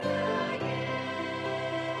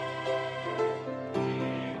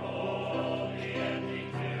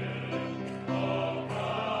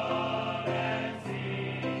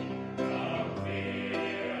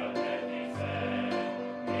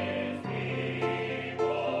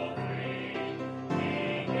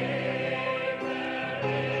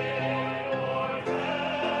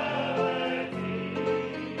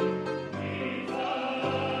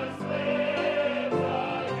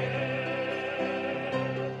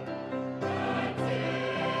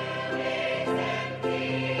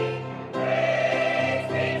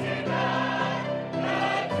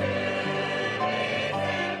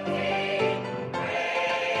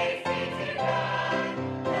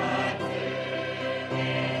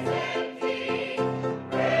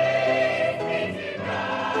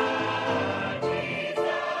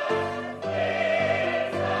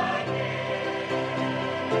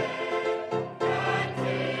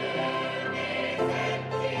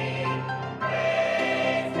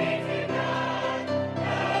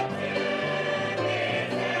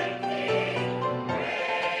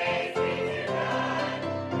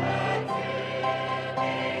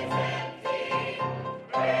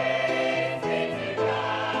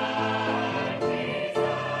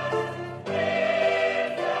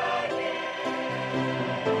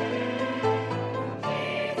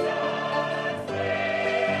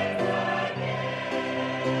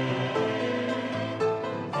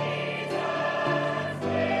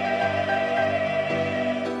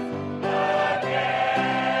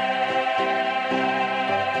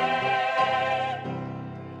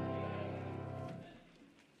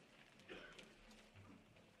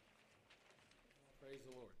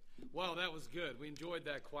Wow, that was good. We enjoyed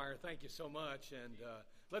that, choir. Thank you so much. And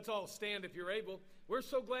let's all stand if you're able. We're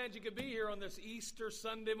so glad you could be here on this Easter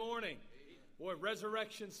Sunday morning. Boy,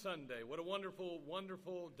 Resurrection Sunday. What a wonderful,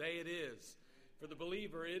 wonderful day it is. For the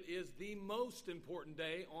believer, it is the most important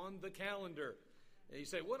day on the calendar. And you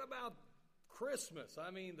say, what about Christmas? I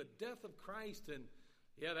mean, the death of Christ. And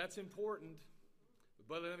yeah, that's important.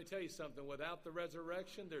 But let me tell you something. Without the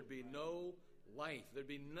resurrection, there'd be no life. There'd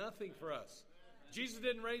be nothing for us. Jesus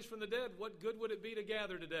didn't raise from the dead. What good would it be to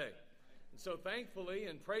gather today? And so thankfully,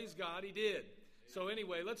 and praise God, he did. So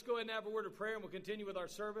anyway, let's go ahead and have a word of prayer, and we'll continue with our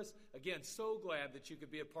service. Again, so glad that you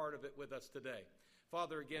could be a part of it with us today.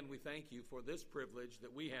 Father, again, we thank you for this privilege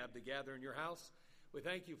that we have to gather in your house. We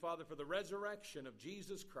thank you, Father, for the resurrection of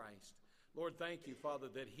Jesus Christ. Lord, thank you, Father,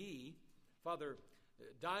 that he, Father,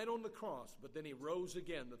 died on the cross, but then he rose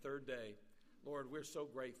again the third day. Lord, we're so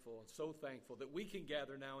grateful and so thankful that we can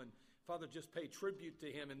gather now and, Father, just pay tribute to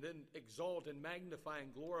him and then exalt and magnify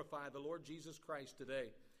and glorify the Lord Jesus Christ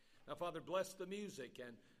today. Now, Father, bless the music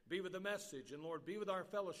and be with the message. And, Lord, be with our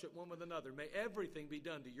fellowship one with another. May everything be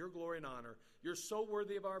done to your glory and honor. You're so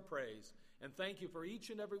worthy of our praise. And thank you for each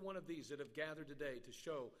and every one of these that have gathered today to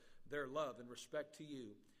show their love and respect to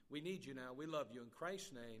you. We need you now. We love you. In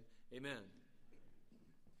Christ's name, amen.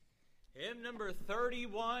 Hymn number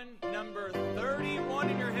 31. Number 31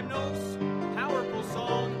 in your hymnals. Powerful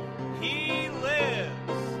song, He Lives.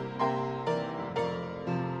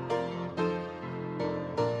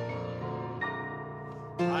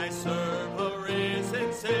 I serve a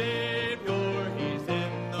risen Savior, he's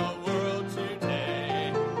in the world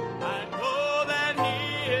today. I know that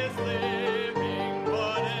he is living,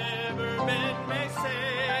 whatever men may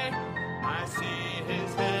say. I see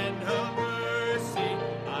his hand of mercy,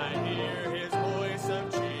 I hear his voice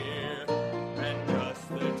of cheer, and just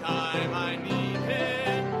the time I need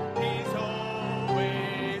him, he's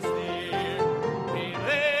always near. He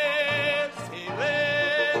lives,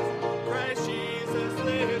 Christ Jesus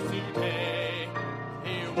lives today.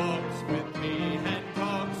 He walks with me and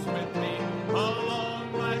talks with me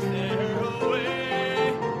along life's narrow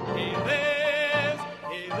way. He lives,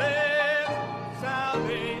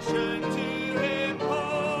 salvation to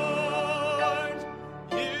impart.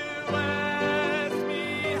 You ask me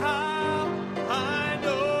how, I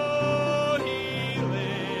know he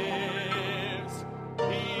lives.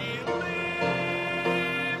 He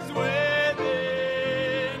lives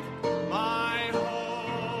within my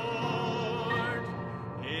heart.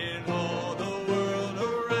 In all the world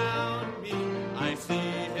around me, I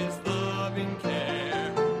see his loving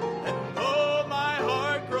care. And though my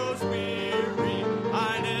heart grows weary,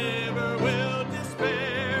 I never will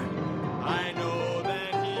despair. I know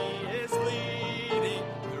that he is leading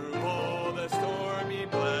through all the stormy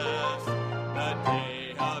blast. The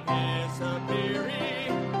day of his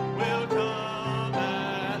appearing will come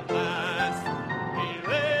at last. He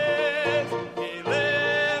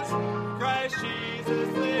lives, Christ Jesus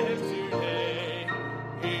lives today.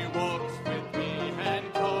 He walks with me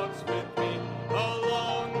and talks with me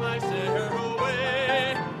along life's narrow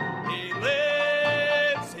way. He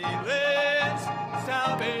lives,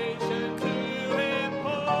 salvation to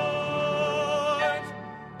impart.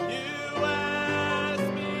 You ask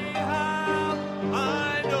me how,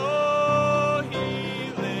 I know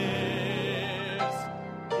he lives.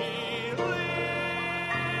 He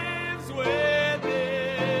lives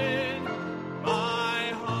within my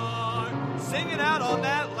heart. Sing it out on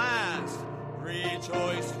that last.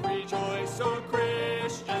 Rejoice, rejoice, O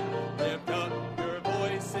Christian.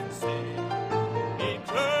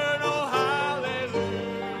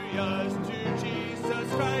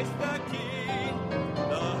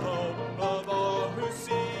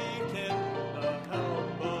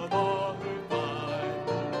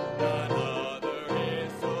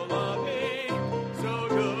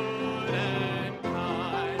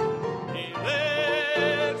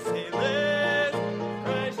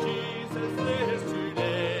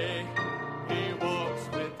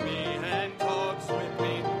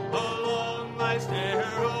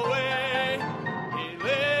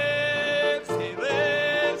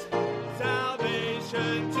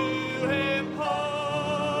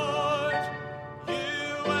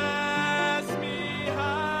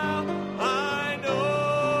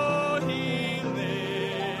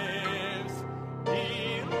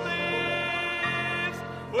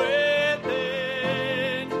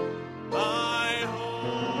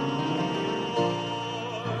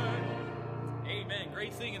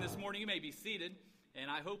 this morning. You may be seated, and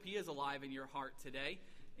I hope he is alive in your heart today.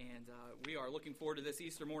 And we are looking forward to this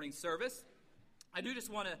Easter morning service. I do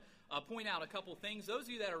just want to point out a couple things. Those of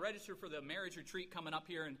you that are registered for the marriage retreat coming up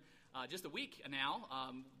here in just a week now,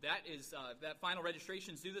 that final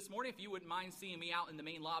registration is due this morning. If you wouldn't mind seeing me out in the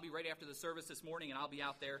main lobby right after the service this morning, and I'll be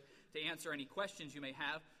out there to answer any questions you may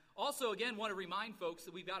have. Also, again, want to remind folks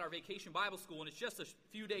that we've got our Vacation Bible School, and it's just a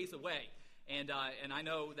few days away. And I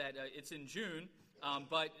know that it's in June,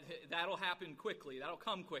 but that'll happen quickly. That'll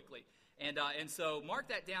come quickly. And so mark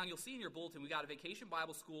that down. You'll see in your bulletin, we've got a Vacation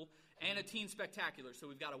Bible School and a Teen Spectacular. So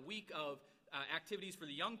we've got a week of activities for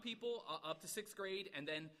the young people up to 6th grade, and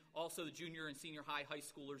then also the junior and senior high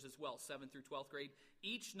schoolers as well, 7th through 12th grade,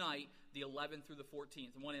 each night, the 11th through the 14th.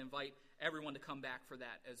 I want to invite everyone to come back for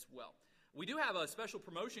that as well. We do have a special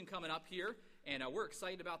promotion coming up here, and we're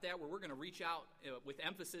excited about that, where we're going to reach out with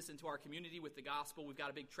emphasis into our community with the gospel. We've got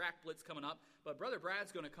a big track blitz coming up, but Brother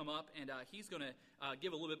Brad's going to come up, and he's going to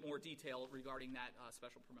give a little bit more detail regarding that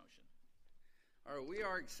special promotion. All right, we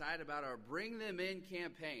are excited about our Bring Them In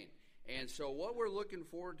campaign. And so what we're looking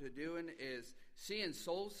forward to doing is seeing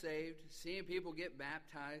souls saved, seeing people get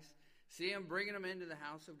baptized, seeing bringing them into the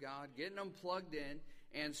house of God, getting them plugged in.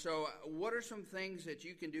 And so what are some things that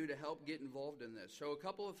you can do to help get involved in this? So a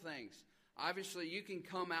couple of things. Obviously, you can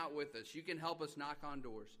come out with us. You can help us knock on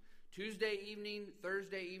doors. Tuesday evening,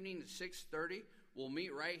 Thursday evening at 6:30, we'll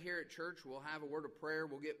meet right here at church. We'll have a word of prayer.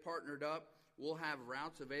 We'll get partnered up. We'll have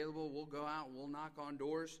routes available. We'll go out and we'll knock on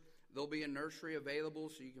doors. There'll be a nursery available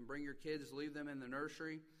so you can bring your kids, leave them in the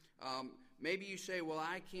nursery. Maybe you say, well,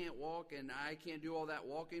 I can't walk and I can't do all that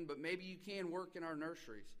walking, but maybe you can work in our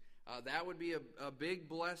nurseries. That would be a big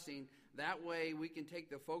blessing. That way we can take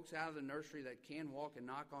the folks out of the nursery that can walk and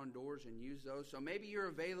knock on doors and use those. So maybe you're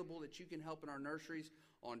available that you can help in our nurseries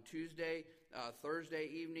on Tuesday, Thursday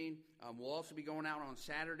evening. We'll also be going out on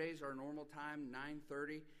Saturdays, our normal time,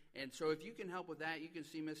 9:30. And so if you can help with that, you can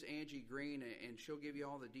see Miss Angie Green, and she'll give you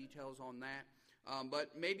all the details on that.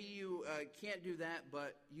 But maybe you can't do that,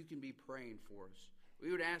 but you can be praying for us.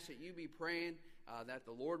 We would ask that you be praying that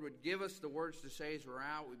the Lord would give us the words to say as we're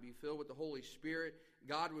out. We'd be filled with the Holy Spirit.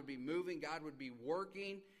 God would be moving. God would be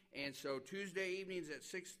working. And so Tuesday evenings at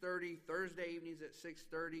 6:30, Thursday evenings at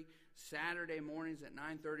 6:30, Saturday mornings at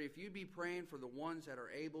 9:30. If you'd be praying for the ones that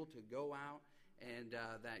are able to go out and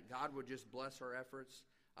that God would just bless our efforts.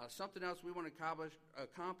 Something else we want to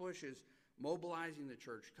accomplish is mobilizing the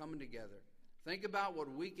church, coming together. Think about what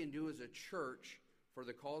we can do as a church for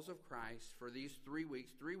the cause of Christ for these 3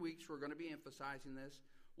 weeks. 3 weeks we're going to be emphasizing this.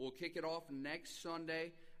 We'll kick it off next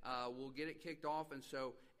Sunday. We'll get it kicked off. And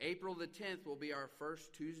so April the 10th will be our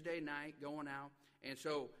first Tuesday night going out. And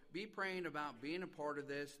so be praying about being a part of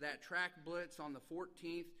this. That track blitz on the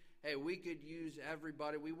 14th, hey, we could use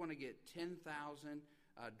everybody. We want to get 10,000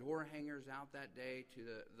 door hangers out that day to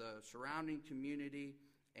the surrounding community.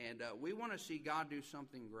 And we want to see God do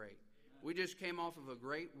something great. We just came off of a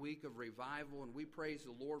great week of revival, and we praise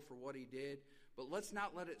the Lord for what he did. But let's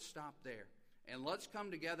not let it stop there. And let's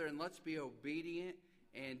come together and let's be obedient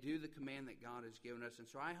and do the command that God has given us. And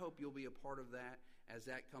so I hope you'll be a part of that as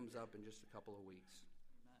that comes up in just a couple of weeks.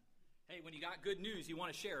 Hey, when you got good news, you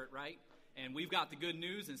want to share it, right? And we've got the good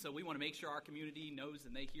news, and so we want to make sure our community knows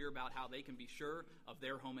and they hear about how they can be sure of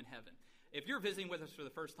their home in heaven. If you're visiting with us for the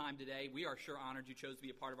first time today, we are sure honored you chose to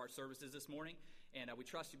be a part of our services this morning, and we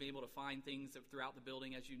trust you'll be able to find things throughout the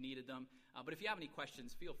building as you needed them. But if you have any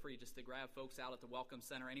questions, feel free just to grab folks out at the Welcome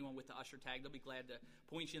Center, anyone with the usher tag. They'll be glad to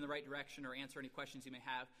point you in the right direction or answer any questions you may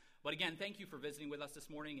have. But again, thank you for visiting with us this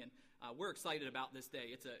morning, and we're excited about this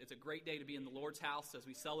day. It's a great day to be in the Lord's house as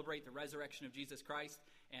we celebrate the resurrection of Jesus Christ,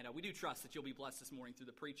 and we do trust that you'll be blessed this morning through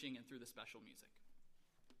the preaching and through the special music.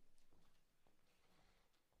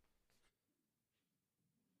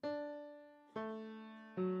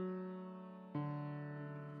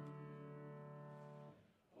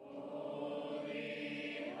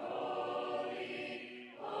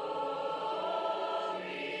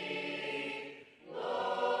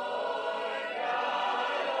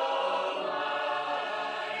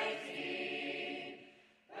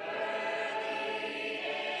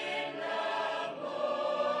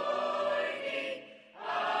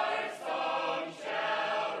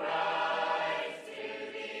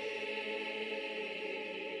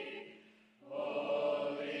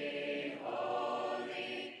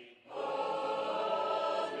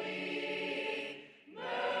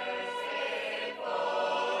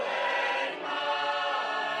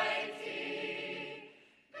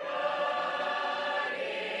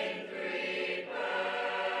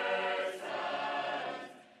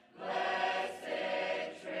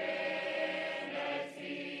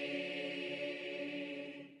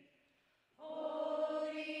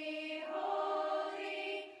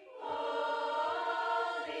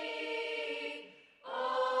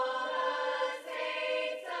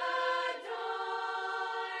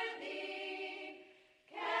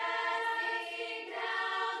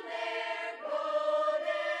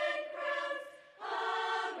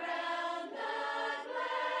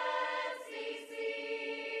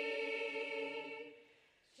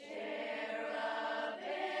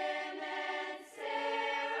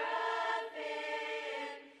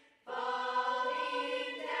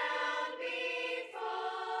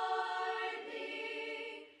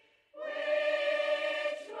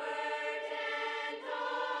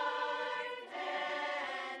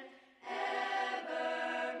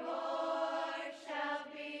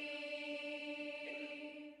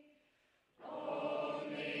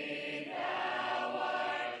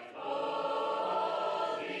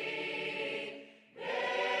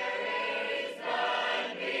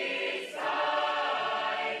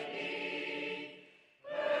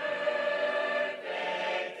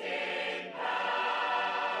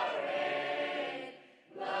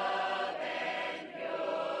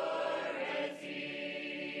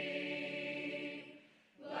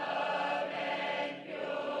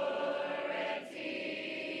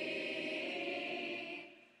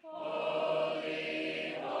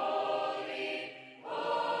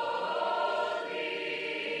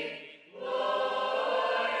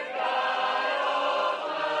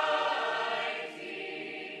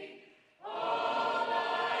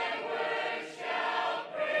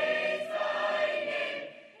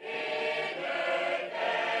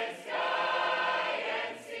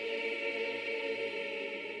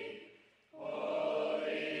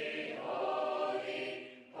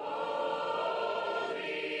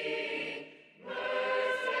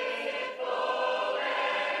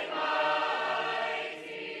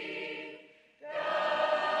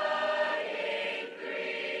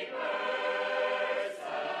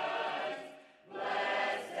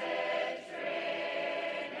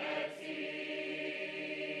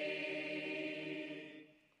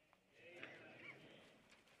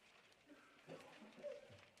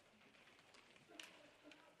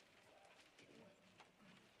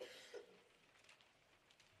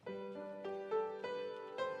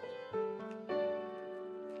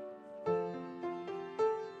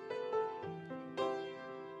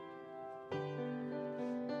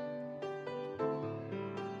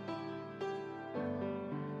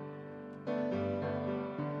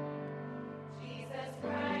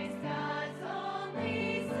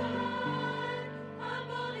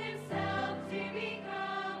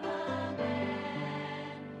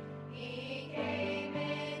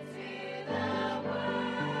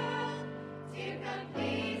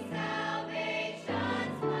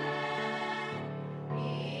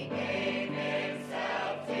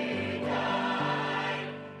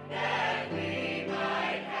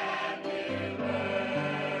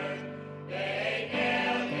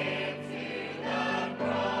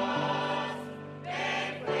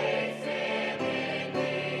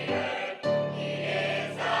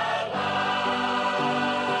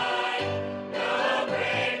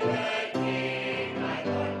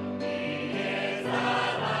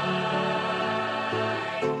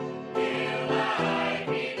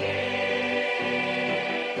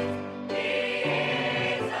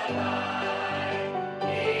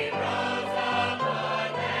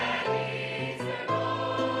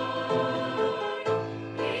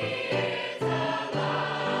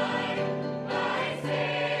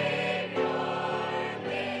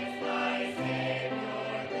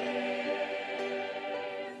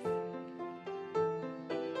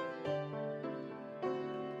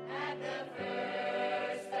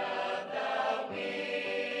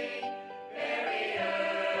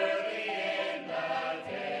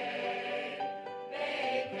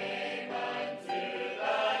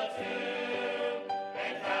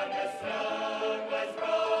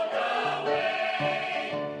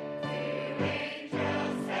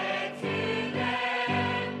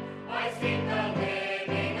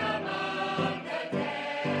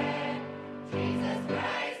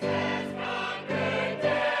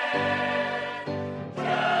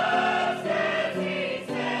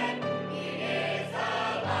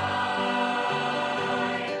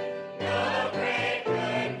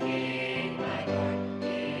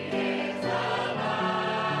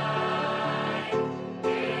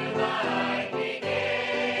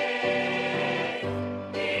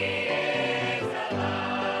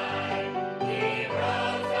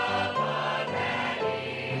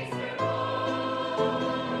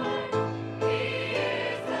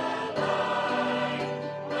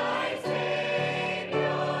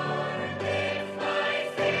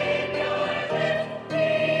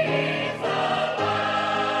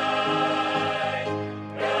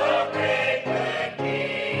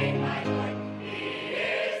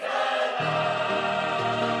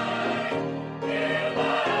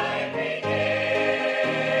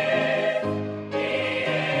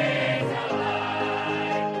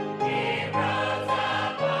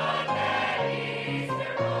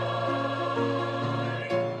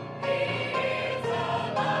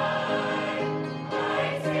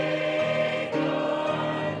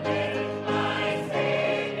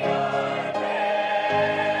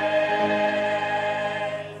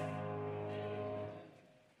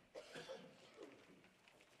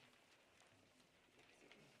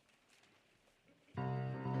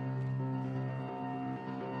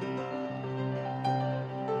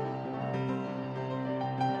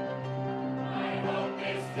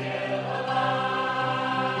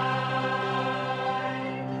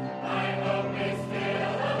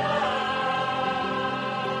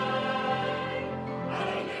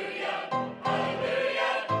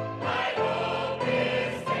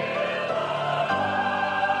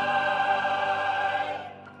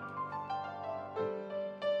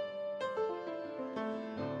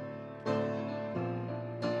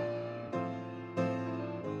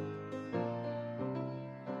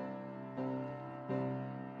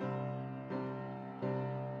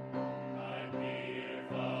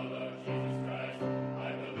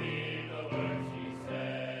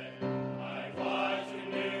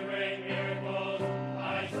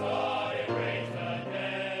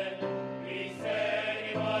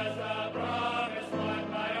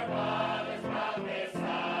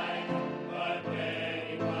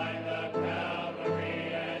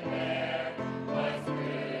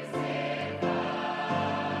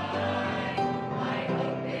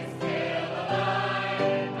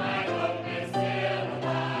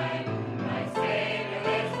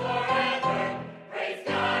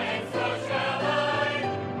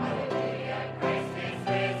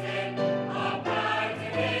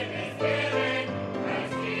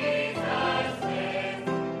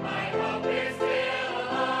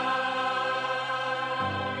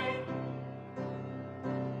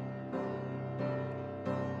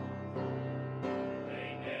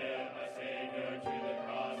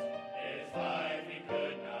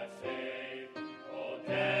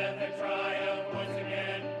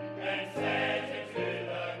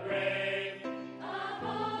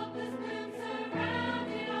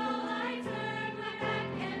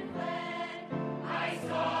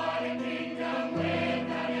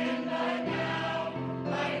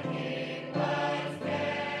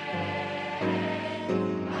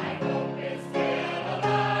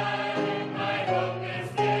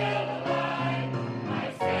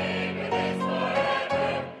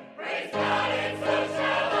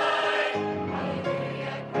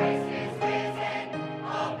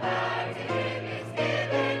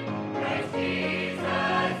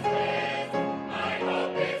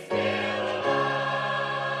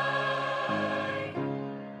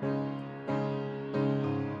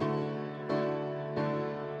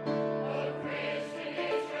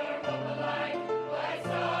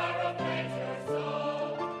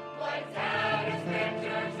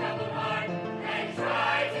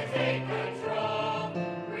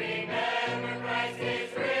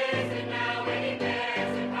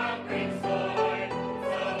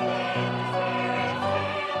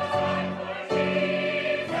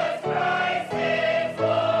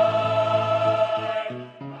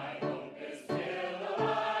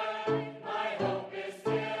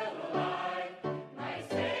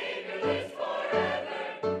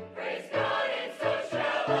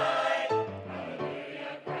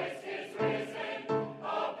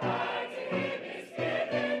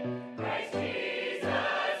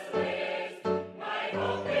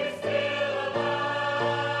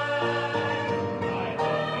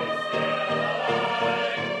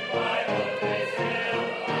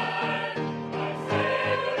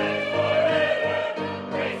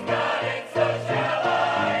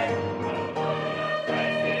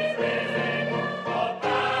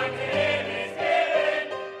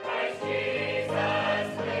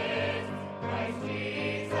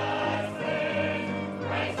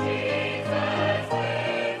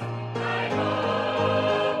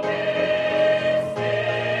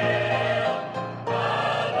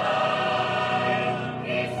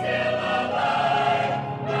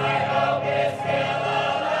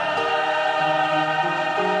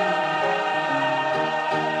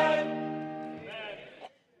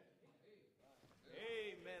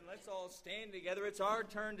 our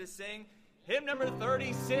turn to sing hymn number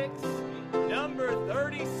 36. Number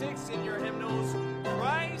 36 in your hymnals,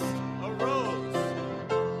 Christ Arose.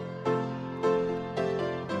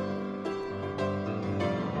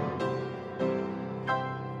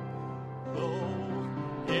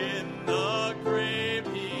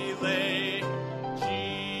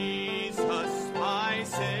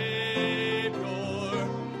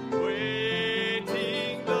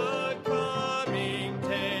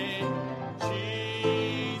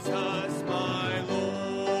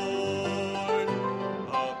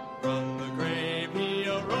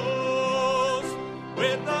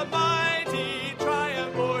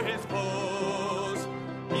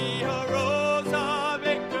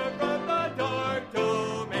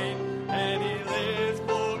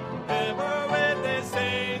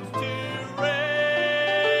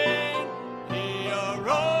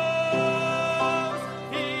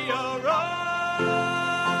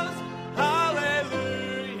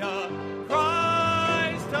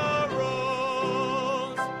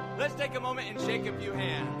 Take a moment and shake a few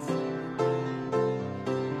hands.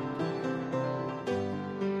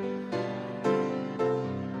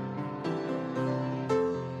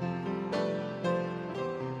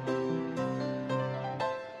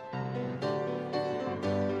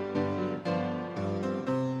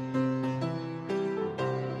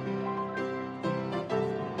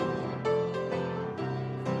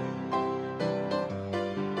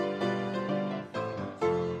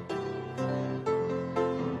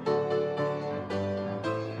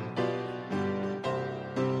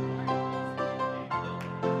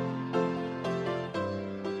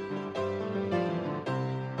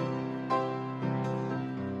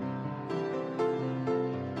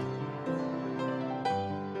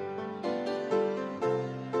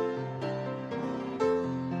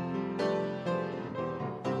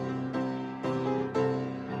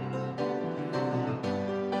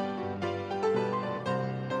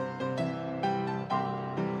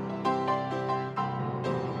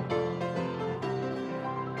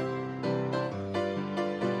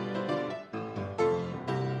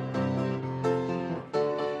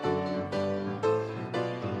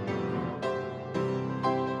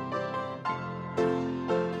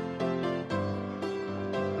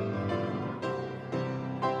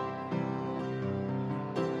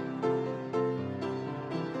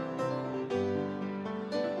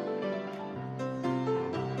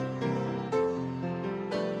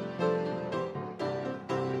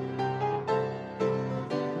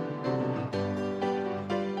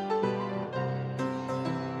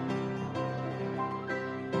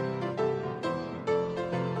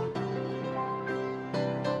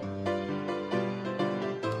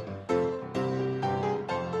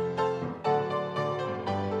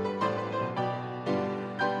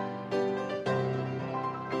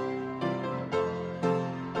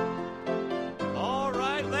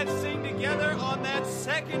 Let's sing together on that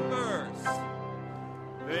second verse.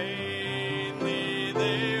 Vainly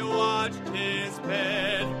they watched his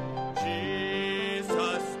bed,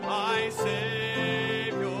 Jesus my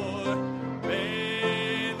Savior.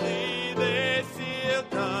 Vainly they sealed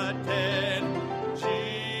the dead,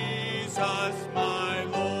 Jesus my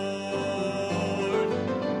Lord.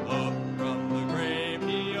 Up from the grave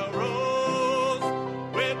he arose,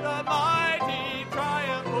 with a mighty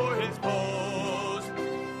triumph for his foes.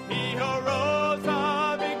 He arose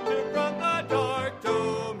a victor from the dark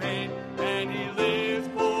domain, and he lives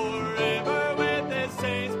forever with his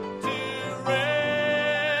saints to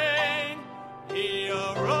reign. He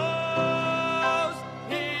arose,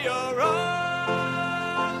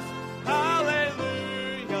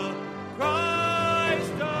 hallelujah, Christ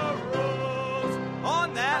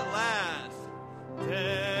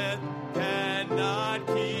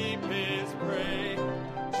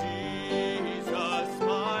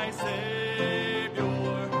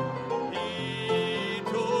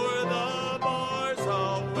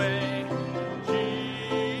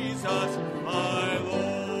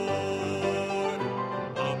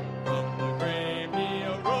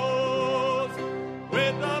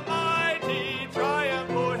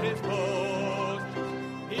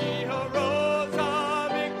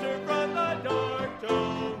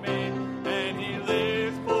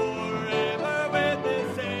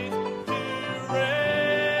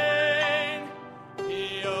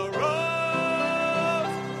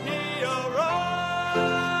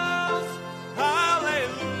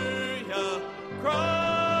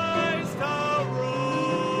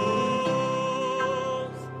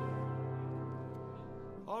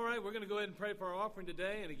pray for our offering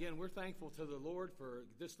today. And again, we're thankful to the Lord for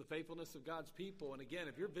just the faithfulness of God's people. And again,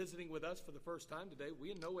 if you're visiting with us for the first time today,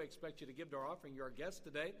 we in no way expect you to give to our offering. You're our guest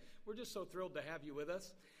today. We're just so thrilled to have you with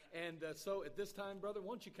us. And so at this time, brother,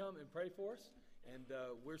 won't you come and pray for us? And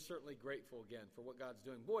we're certainly grateful again for what God's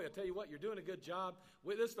doing. Boy, I tell you what, you're doing a good job.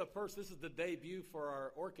 This is the debut for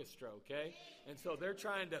our orchestra, okay? And so they're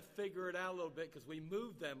trying to figure it out a little bit because we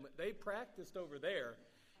moved them. They practiced over there,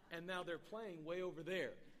 and now they're playing way over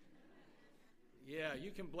there. Yeah, you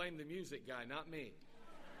can blame the music guy, not me.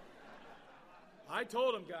 I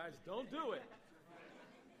told them, guys, don't do it.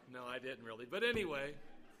 No, I didn't really. But anyway,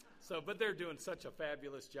 but they're doing such a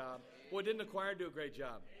fabulous job. Boy, didn't the choir do a great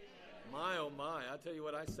job? My, oh my, I tell you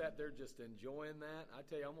what, I sat there just enjoying that. I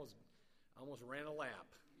tell you, I almost ran a lap.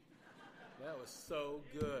 That was so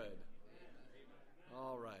good.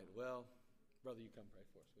 All right, well, brother, you come pray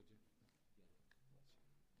for us, would you?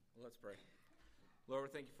 Well, let's pray. Lord,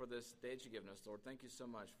 we thank you for this day that you've given us, Lord. Thank you so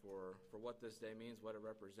much for what this day means, what it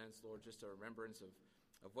represents, Lord, just a remembrance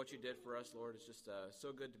of what you did for us, Lord. It's just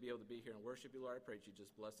so good to be able to be here and worship you, Lord. I pray that you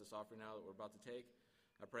just bless this offering now that we're about to take.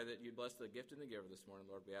 I pray that you bless the gift and the giver this morning,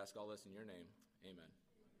 Lord. We ask all this in your name. Amen.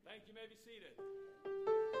 Thank you. You may be seated.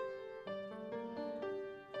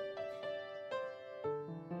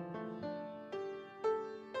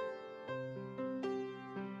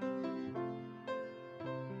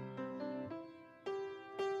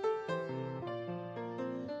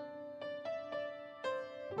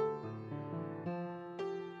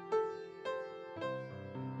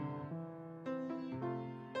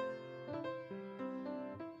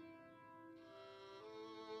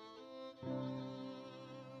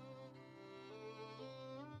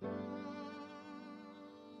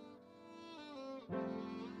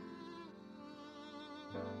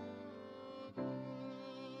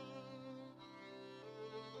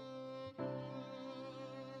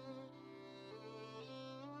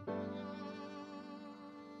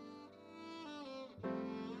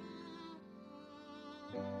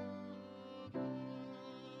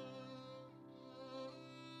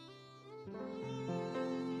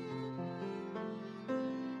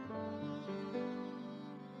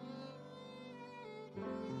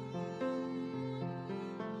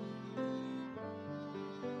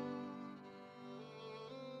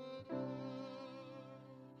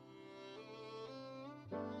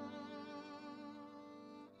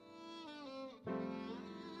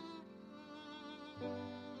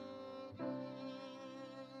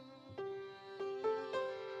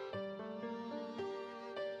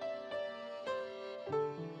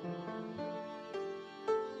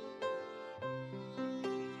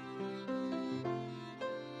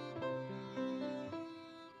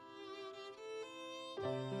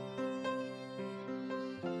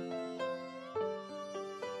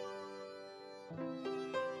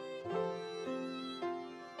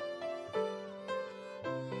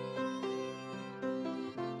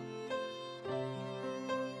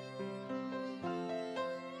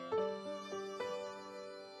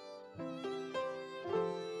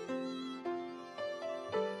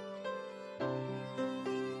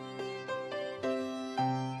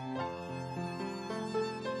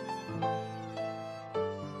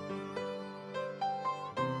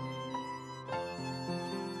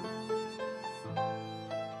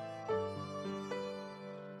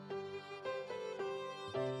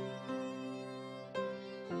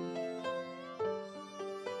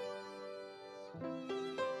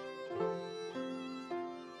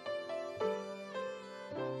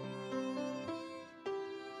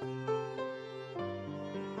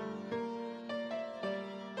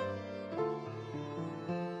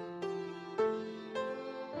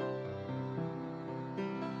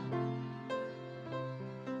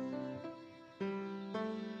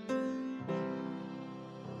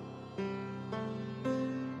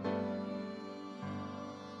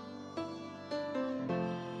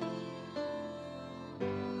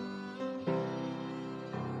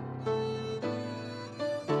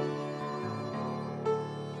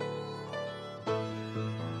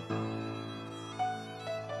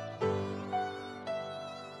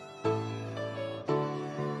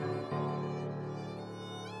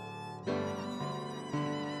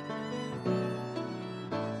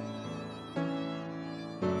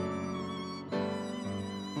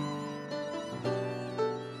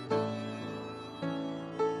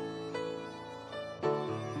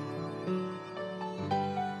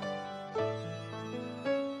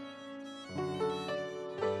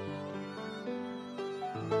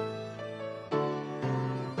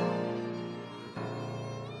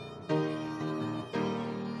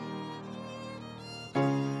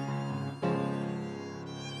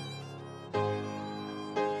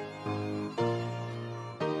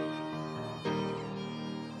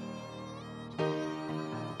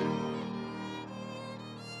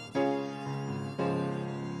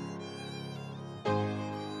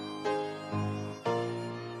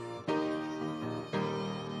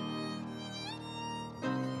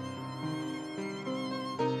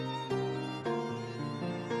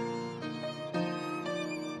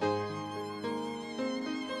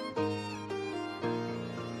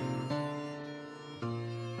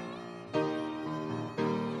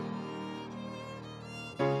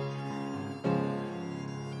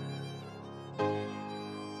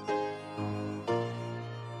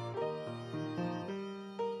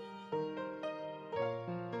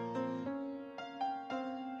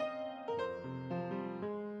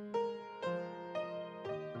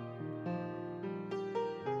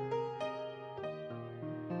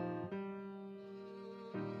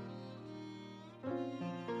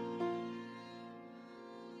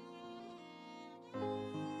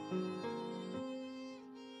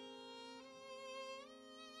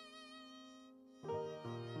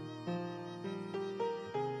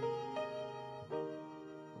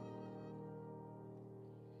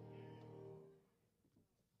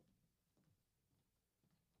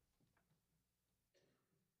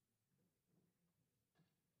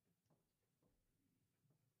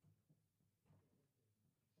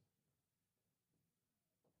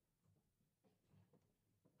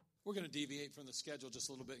 We're going to deviate from the schedule just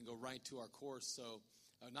a little bit and go right to our course. So,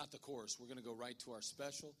 not the course. We're going to go right to our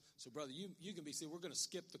special. So, brother, you can be seated. We're going to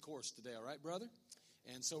skip the course today, all right, brother?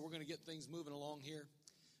 And so we're going to get things moving along here.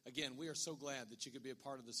 Again, we are so glad that you could be a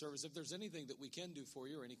part of the service. If there's anything that we can do for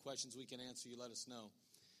you or any questions we can answer you, let us know.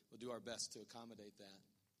 We'll do our best to accommodate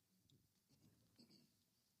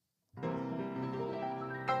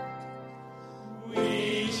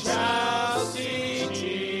We that. shall see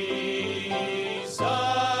Jesus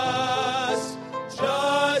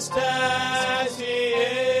just as he is.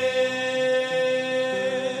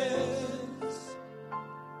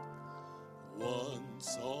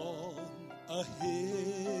 Once on a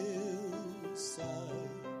hillside,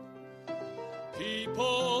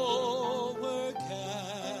 people were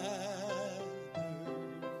gathered,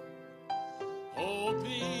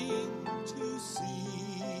 hoping to see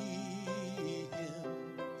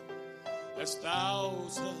him as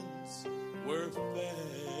thousands were fed.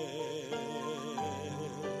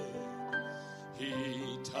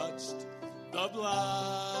 He touched the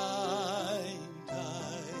blind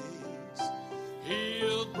eyes,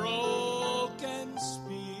 healed broken spirit.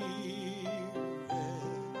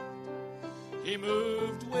 He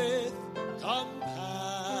moved with compassion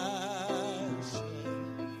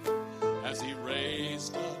as he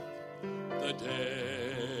raised up the dead.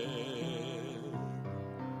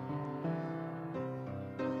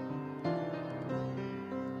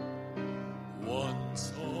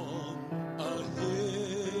 Once on a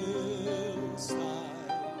hillside,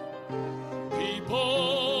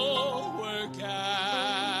 people were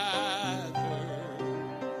gathered,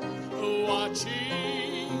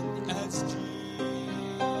 watching as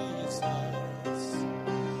Jesus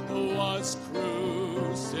was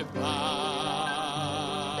crucified.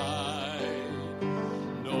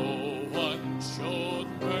 No one showed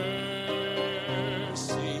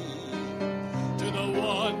mercy to the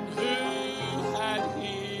one who had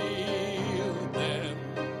healed them.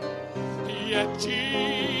 Yet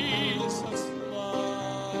Jesus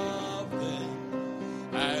loved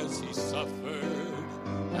them as he suffered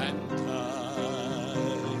and died.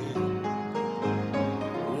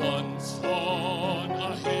 Once on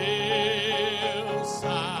a hillside,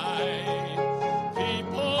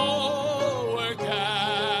 people were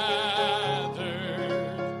gathered,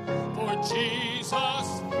 for Jesus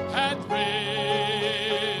had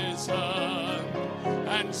risen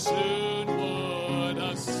and soon would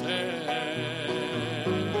ascend.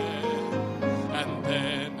 And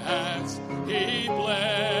then as he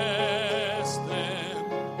blessed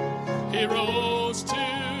them, he rose to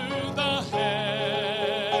the heavens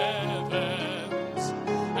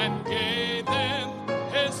and gave them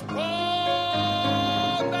his promise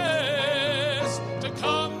to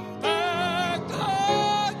come back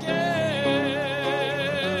again.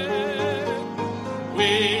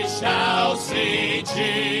 We shall see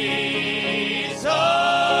Jesus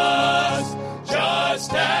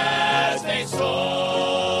just as they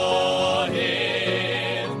saw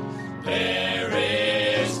him. There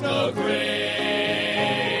is no greater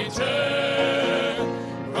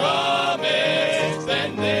promise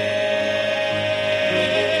than this.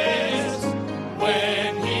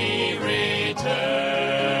 When he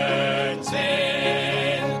returns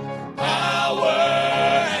in power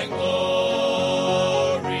and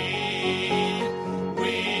glory,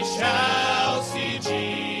 we shall see Jesus.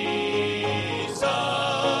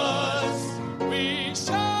 We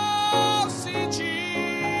shall see Jesus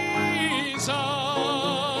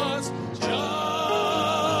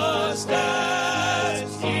just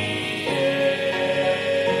as he is.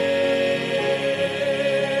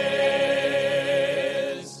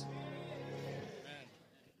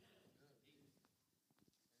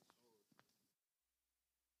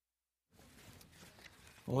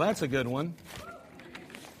 Well, that's a good one.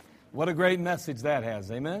 What a great message that has.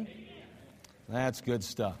 Amen? That's good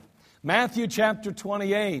stuff. Matthew chapter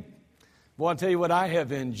 28. Boy, I'll tell you what, I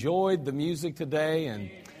have enjoyed the music today, and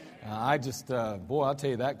I just, I'll tell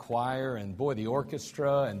you, that choir, and boy, the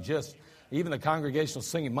orchestra, and just even the congregational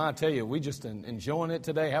singing, I tell you, we just enjoying it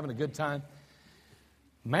today, having a good time.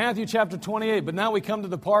 Matthew chapter 28, but now we come to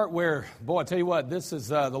the part where, boy, I tell you what, this is,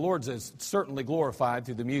 the Lord's is certainly glorified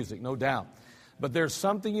through the music, no doubt. But there's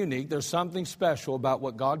something unique, there's something special about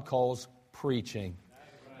what God calls preaching.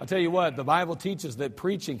 I'll tell you what, the Bible teaches that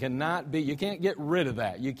preaching cannot be, you can't get rid of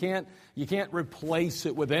that. You can't replace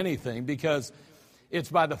it with anything, because it's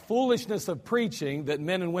by the foolishness of preaching that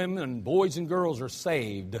men and women and boys and girls are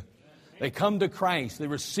saved. They come to Christ. They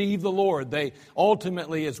receive the Lord. They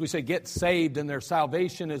ultimately, as we say, get saved, and their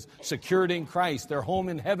salvation is secured in Christ. Their home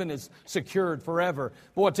in heaven is secured forever.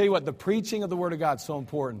 Boy, I'll tell you what, the preaching of the Word of God is so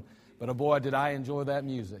important. But boy, did I enjoy that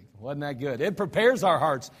music. Wasn't that good? It prepares our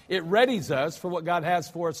hearts. It readies us for what God has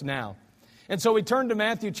for us now. And so we turn to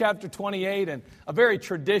Matthew chapter 28, and a very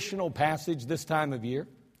traditional passage this time of year.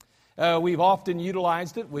 We've often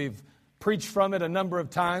utilized it. We've preached from it a number of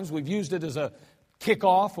times. We've used it as a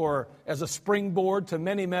kickoff or as a springboard to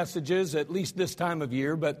many messages, at least this time of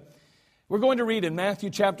year. But we're going to read in Matthew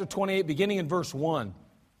chapter 28, beginning in verse 1.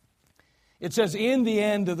 It says, "In the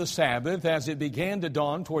end of the Sabbath, as it began to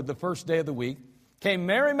dawn toward the first day of the week, came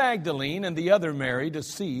Mary Magdalene and the other Mary to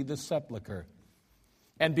see the sepulchre.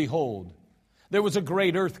 And behold, there was a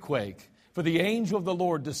great earthquake, for the angel of the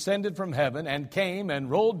Lord descended from heaven and came and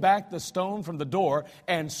rolled back the stone from the door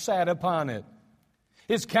and sat upon it.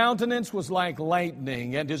 His countenance was like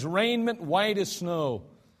lightning, and his raiment white as snow.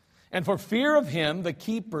 And for fear of him, the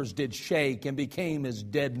keepers did shake and became as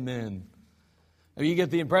dead men." Now, you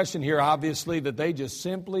get the impression here, obviously, that they just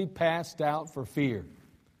simply passed out for fear.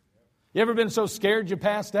 You ever been so scared you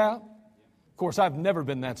passed out? Of course, I've never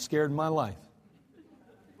been that scared in my life.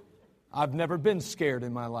 I've never been scared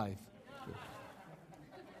in my life.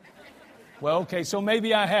 Well, okay, so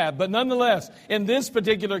maybe I have. But nonetheless, in this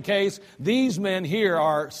particular case, these men here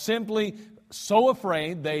are simply so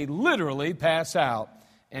afraid they literally pass out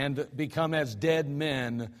and become as dead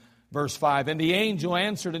men. Verse 5, "And the angel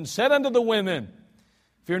answered and said unto the women,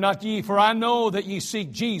 Fear not ye, for I know that ye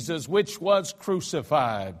seek Jesus, which was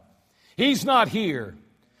crucified. He's not here,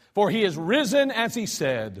 for he is risen as he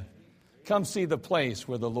said. Come see the place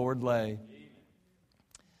where the Lord lay."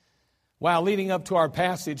 While leading up to our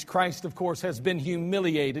passage, Christ, of course, has been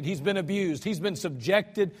humiliated. He's been abused. He's been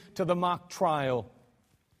subjected to the mock trial.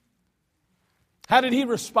 How did he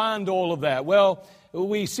respond to all of that? Well,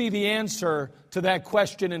 we see the answer to that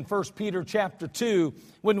question in 1 Peter chapter 2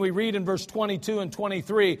 when we read in verse 22 and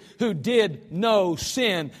 23, "Who did no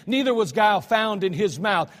sin, neither was guile found in his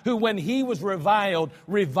mouth, who when he was reviled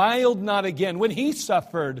not again. When he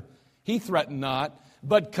suffered, he threatened not,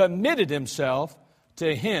 but committed himself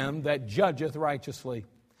to him that judgeth righteously."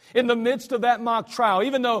 In the midst of that mock trial,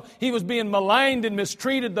 even though he was being maligned and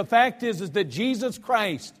mistreated, the fact is that Jesus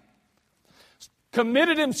Christ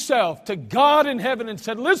committed himself to God in heaven and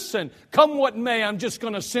said, "Listen, come what may, I'm just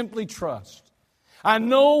going to simply trust. I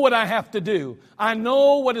know what I have to do. I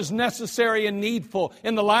know what is necessary and needful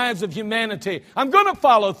in the lives of humanity. I'm going to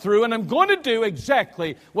follow through, and I'm going to do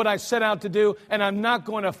exactly what I set out to do, and I'm not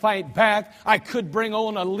going to fight back. I could bring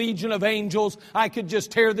on a legion of angels. I could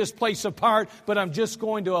just tear this place apart, but I'm just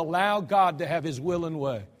going to allow God to have his will and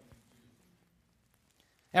way."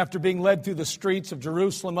 After being led through the streets of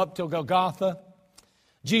Jerusalem up till Golgotha,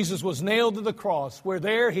 Jesus was nailed to the cross, where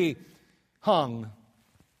there he hung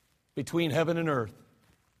between heaven and earth.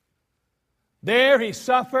 There he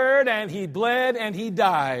suffered and he bled and he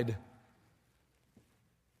died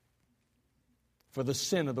for the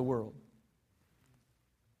sin of the world.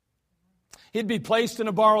 He'd be placed in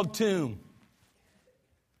a borrowed tomb.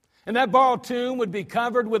 And that borrowed tomb would be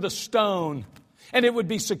covered with a stone, and it would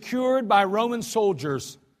be secured by Roman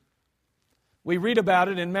soldiers. We read about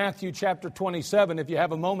it in Matthew chapter 27. If you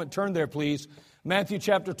have a moment, turn there, please. Matthew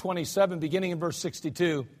chapter 27, beginning in verse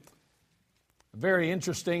 62. A very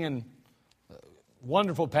interesting and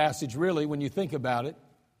wonderful passage, really, when you think about it,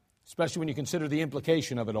 especially when you consider the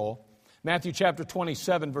implication of it all. Matthew chapter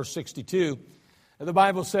 27, verse 62. The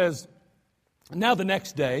Bible says, "Now the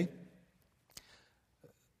next day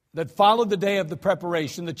that followed the day of the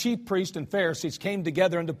preparation, the chief priests and Pharisees came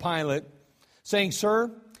together unto Pilate, saying,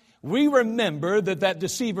 Sir, we remember that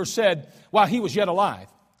deceiver said, while he was yet alive,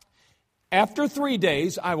 After 3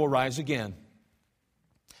 days I will rise again.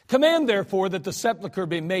 Command, therefore, that the sepulchre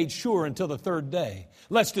be made sure until the 3rd day,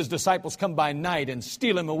 lest his disciples come by night and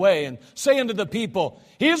steal him away, and say unto the people,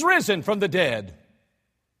 He is risen from the dead.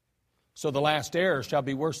 So the last error shall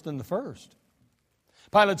be worse than the first.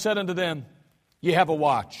 Pilate said unto them, Ye have a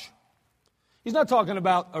watch. He's not talking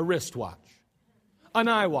about a wristwatch, an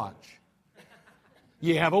eye watch.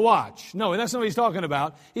 You have a watch. No, that's not what he's talking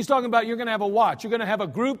about. He's talking about you're going to have a watch. You're going to have a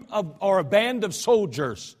group of, or a band of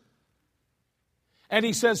soldiers. And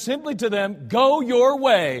he says simply to them, Go your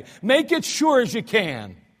way. Make it sure as you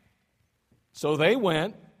can. So they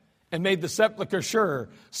went and made the sepulchre sure,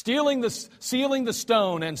 sealing the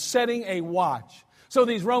stone and setting a watch. So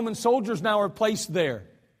these Roman soldiers now are placed there.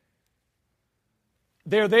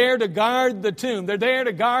 They're there to guard the tomb. They're there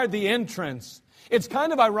to guard the entrance. It's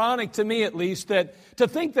kind of ironic to me, at least, that to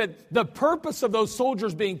think that the purpose of those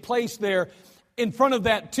soldiers being placed there in front of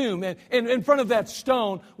that tomb and in front of that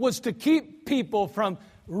stone was to keep people from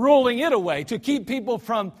rolling it away, to keep people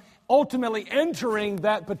from ultimately entering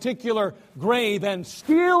that particular grave and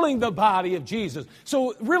stealing the body of Jesus.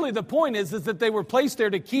 So really the point is that they were placed there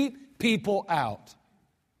to keep people out.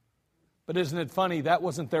 But isn't it funny? That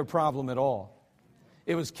wasn't their problem at all.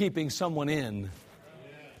 It was keeping someone in.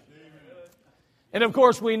 And of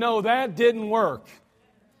course we know that didn't work.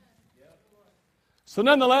 So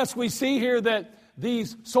nonetheless, we see here that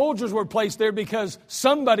these soldiers were placed there because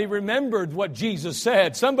somebody remembered what Jesus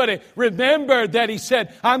said. Somebody remembered that He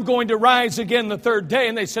said, I'm going to rise again the third day.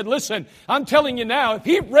 And they said, listen, I'm telling you now, if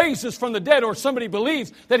He raises from the dead, or somebody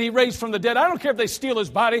believes that He raised from the dead, I don't care if they steal His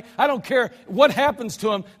body. I don't care what happens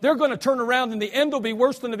to Him. They're going to turn around and the end will be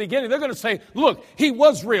worse than the beginning. They're going to say, look, He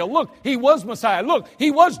was real. Look, He was Messiah. Look,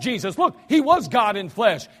 He was Jesus. Look, He was God in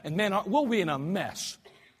flesh. And man, we'll be in a mess.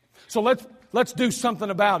 So let's do something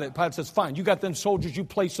about it. Pilate says, fine, you got them soldiers, you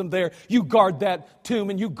place them there, you guard that tomb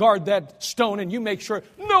and you guard that stone and you make sure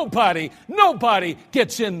nobody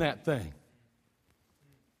gets in that thing.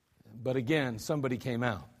 But again, somebody came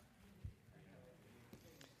out.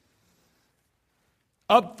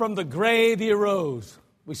 Up from the grave He arose.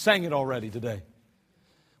 We sang it already today.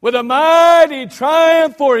 With a mighty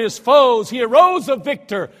triumph for His foes, He arose a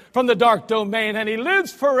victor from the dark domain, and He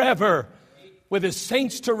lives forever with His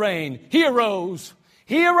saints to reign. He arose.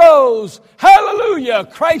 He arose. Hallelujah.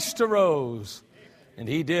 Christ arose. And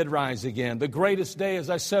He did rise again. The greatest day, as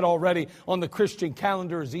I said already, on the Christian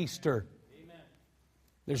calendar is Easter. Amen.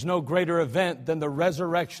 There's no greater event than the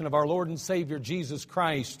resurrection of our Lord and Savior Jesus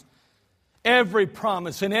Christ. Every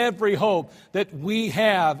promise and every hope that we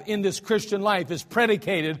have in this Christian life is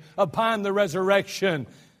predicated upon the resurrection.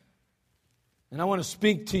 And I want to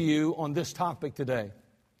speak to you on this topic today.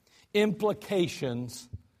 Implications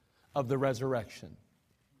of the resurrection.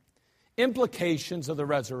 Implications of the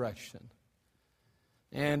resurrection.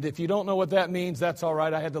 And if you don't know what that means, that's all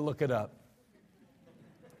right. I had to look it up.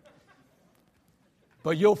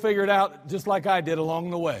 But you'll figure it out just like I did along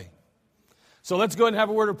the way. So let's go ahead and have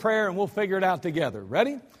a word of prayer and we'll figure it out together.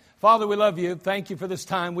 Ready? Father, we love You. Thank You for this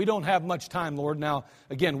time. We don't have much time, Lord. Now,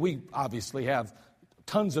 again, we obviously have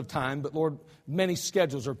tons of time, but Lord, many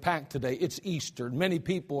schedules are packed today. It's Easter. Many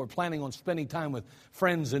people are planning on spending time with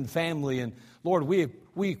friends and family. And Lord,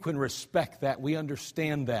 we can respect that. We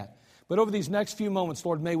understand that. But over these next few moments,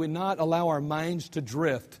 Lord, may we not allow our minds to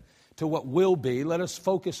drift to what will be. Let us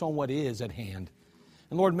focus on what is at hand.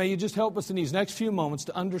 And Lord, may You just help us in these next few moments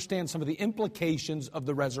to understand some of the implications of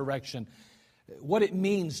the resurrection. What it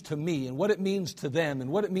means to me and what it means to them and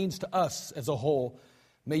what it means to us as a whole.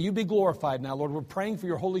 May You be glorified now, Lord. We're praying for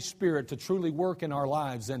Your Holy Spirit to truly work in our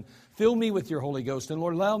lives and fill me with Your Holy Ghost. And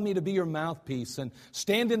Lord, allow me to be Your mouthpiece and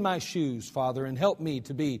stand in my shoes, Father, and help me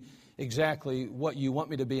to be exactly what You want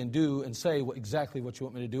me to be and do and say exactly what You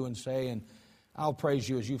want me to do and say. And I'll praise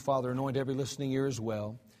You as You, Father, anoint every listening ear as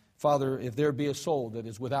well. Father, if there be a soul that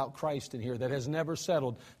is without Christ in here, that has never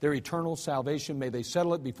settled their eternal salvation, may they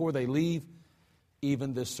settle it before they leave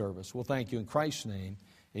even this service. We'll thank You in Christ's name.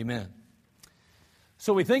 Amen.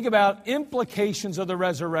 So we think about implications of the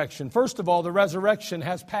resurrection. First of all, the resurrection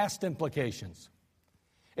has past implications.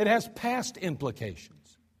 It has past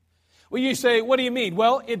implications. Well, you say, what do you mean?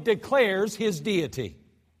 Well, it declares His deity.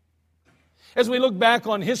 As we look back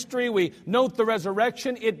on history, we note the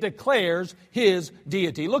resurrection. It declares His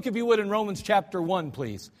deity. Look, if you would, in Romans chapter 1,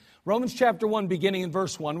 please. Romans chapter 1, beginning in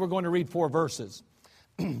verse 1. We're going to read 4 verses.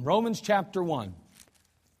 Romans chapter 1.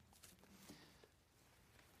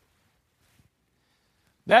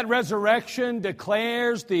 That resurrection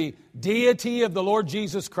declares the deity of the Lord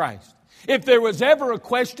Jesus Christ. If there was ever a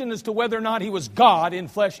question as to whether or not He was God in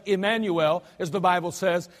flesh, Emmanuel, as the Bible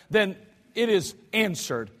says, then it is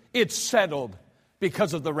answered. It's settled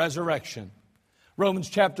because of the resurrection. Romans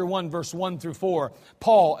chapter 1, verse 1 through 4.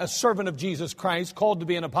 Paul, a servant of Jesus Christ, called to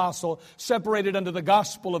be an apostle, separated unto the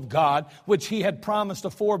gospel of God, which He had promised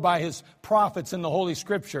afore by His prophets in the Holy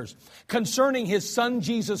Scriptures, concerning His Son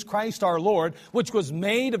Jesus Christ our Lord, which was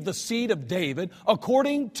made of the seed of David,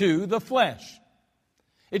 according to the flesh.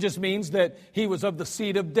 It just means that He was of the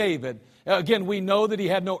seed of David. Again, we know that He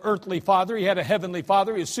had no earthly father. He had a heavenly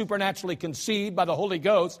Father. He was supernaturally conceived by the Holy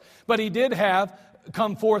Ghost. But He did have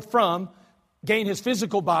come forth from, gain His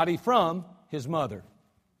physical body from His mother,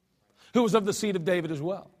 who was of the seed of David as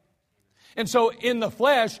well. And so in the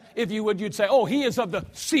flesh, if you would, you'd say, oh, He is of the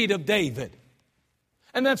seed of David.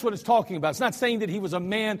 And that's what it's talking about. It's not saying that He was a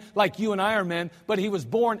man like you and I are men, but He was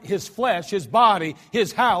born, His flesh, His body,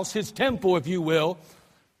 His house, His temple, if you will,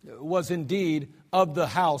 was indeed of the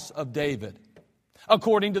house of David,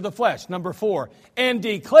 according to the flesh. Number 4, and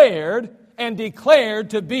declared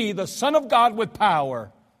to be the Son of God with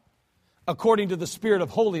power, according to the Spirit of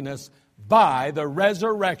holiness, by the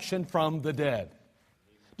resurrection from the dead.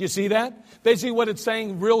 Do you see that? Basically what it's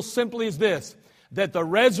saying real simply is this, that the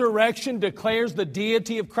resurrection declares the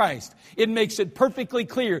deity of Christ. It makes it perfectly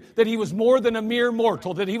clear that He was more than a mere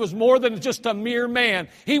mortal, that He was more than just a mere man.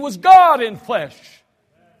 He was God in flesh.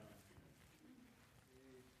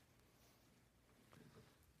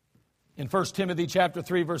 In 1 Timothy chapter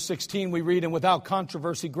 3, verse 16, we read, "And without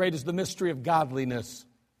controversy, great is the mystery of godliness.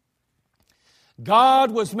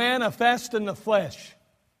 God was manifest in the flesh,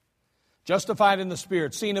 justified in the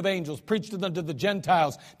Spirit, seen of angels, preached unto the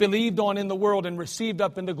Gentiles, believed on in the world, and received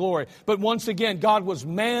up into glory." But once again, God was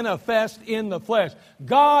manifest in the flesh.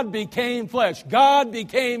 God became flesh. God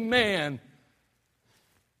became man.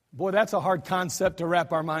 Boy, that's a hard concept to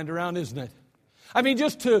wrap our mind around, isn't it? I mean,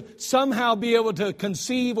 just to somehow be able to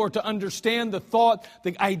conceive or to understand the thought,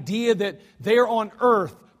 the idea that there on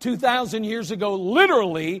earth 2,000 years ago,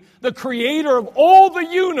 literally, the creator of all the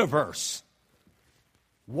universe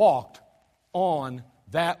walked on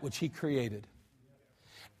that which He created.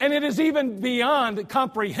 And it is even beyond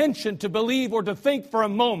comprehension to believe or to think for a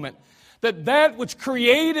moment that that which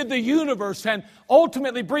created the universe and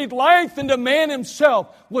ultimately breathed life into man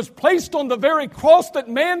himself was placed on the very cross that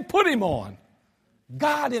man put Him on.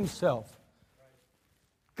 God Himself.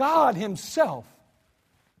 God Himself.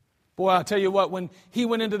 Boy, I'll tell you what, when He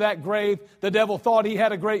went into that grave, the devil thought he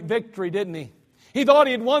had a great victory, didn't he? He thought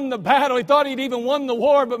he had won the battle. He thought he'd even won the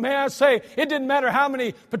war. But may I say, it didn't matter how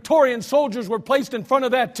many Praetorian soldiers were placed in front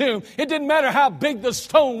of that tomb. It didn't matter how big the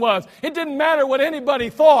stone was. It didn't matter what anybody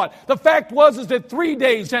thought. The fact was that 3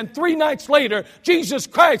 days and 3 nights later, Jesus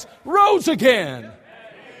Christ rose again.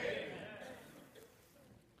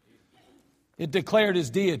 It declared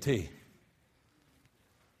His deity.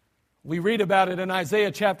 We read about it in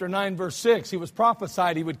Isaiah chapter 9, verse 6. He was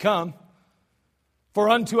prophesied He would come. "For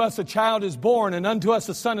unto us a child is born, and unto us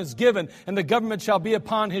a son is given, and the government shall be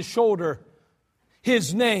upon His shoulder.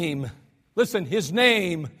 His name," listen, "His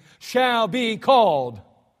name shall be called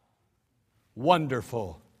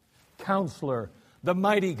Wonderful, Counselor, the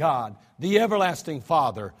Mighty God, the Everlasting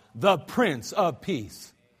Father, the Prince of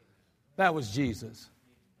Peace." That was Jesus.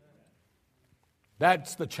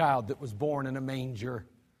 That's the child that was born in a manger.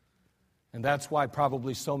 And that's why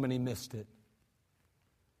probably so many missed it.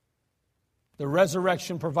 The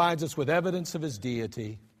resurrection provides us with evidence of His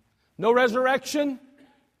deity. No resurrection,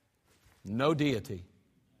 no deity.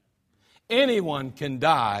 Anyone can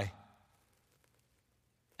die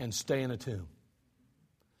and stay in a tomb.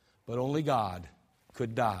 But only God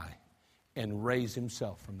could die and raise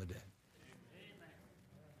Himself from the dead.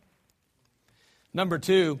 Number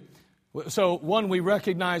 2, so one, we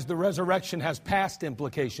recognize the resurrection has past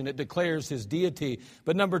implication. It declares His deity.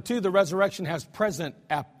 But number 2, the resurrection has present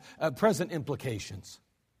implications.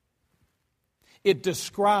 It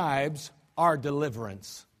describes our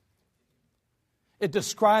deliverance. It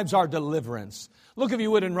describes our deliverance. Look, if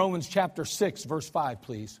you would, in Romans chapter 6, verse 5,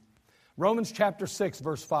 please. Romans chapter 6,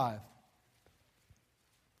 verse 5.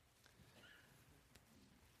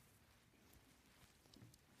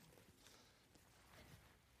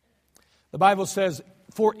 The Bible says,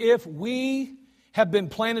 "For if we have been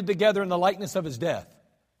planted together in the likeness of His death,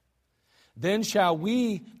 then shall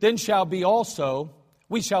we be also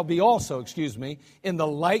in the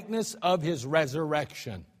likeness of His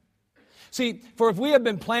resurrection." See, for if we have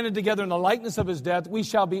been planted together in the likeness of His death, we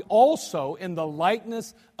shall be also in the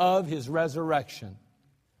likeness of His resurrection.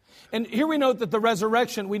 And here we note that the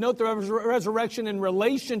resurrection in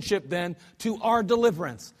relationship then to our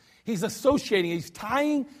deliverance. He's associating, He's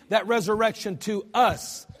tying that resurrection to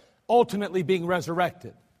us ultimately being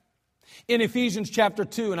resurrected. In Ephesians chapter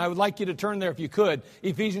 2, and I would like you to turn there if you could,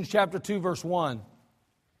 Ephesians chapter 2, verse 1.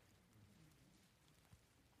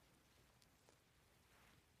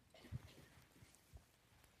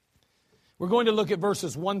 We're going to look at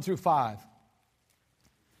verses 1 through 5.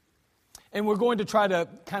 And we're going to try to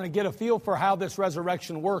kind of get a feel for how this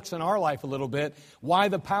resurrection works in our life a little bit, why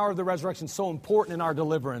the power of the resurrection is so important in our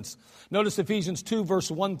deliverance. Notice Ephesians 2, verse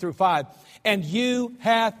 1 through 5. "And you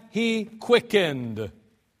hath He quickened,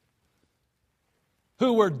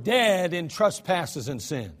 who were dead in trespasses and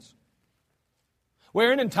sins,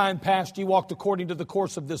 wherein in time past ye walked according to the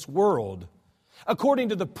course of this world, according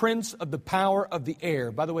to the prince of the power of the air."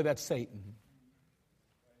 By the way, that's Satan.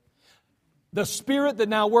 "The spirit that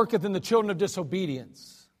now worketh in the children of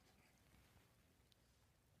disobedience,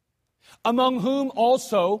 among whom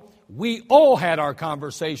also we all had our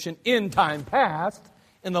conversation in time past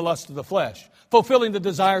in the lust of the flesh, fulfilling the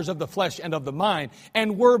desires of the flesh and of the mind,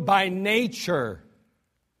 and were by nature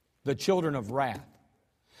the children of wrath."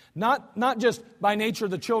 Not just by nature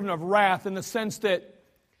the children of wrath in the sense that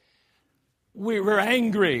we're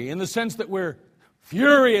angry, in the sense that we're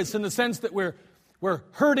furious, in the sense that we're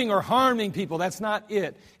hurting or harming people. That's not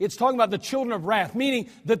it. It's talking about the children of wrath, meaning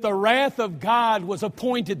that the wrath of God was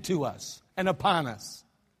appointed to us and upon us.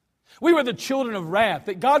 We were the children of wrath,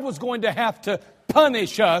 that God was going to have to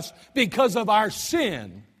punish us because of our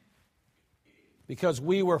sin, because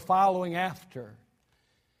we were following after.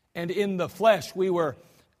 And in the flesh, we were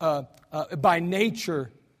by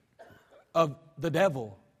nature of the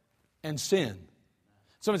devil and sin.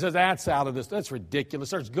 Someone says, that's out of this. That's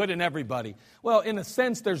ridiculous. There's good in everybody. Well, in a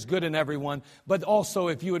sense, there's good in everyone. But also,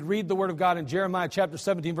 if you would read the Word of God in Jeremiah chapter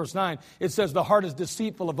 17, verse 9, it says, the heart is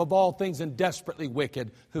deceitful above all things and desperately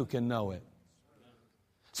wicked. Who can know it?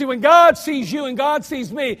 See, when God sees you and God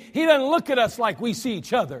sees me, He doesn't look at us like we see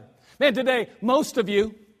each other. Man, today, most of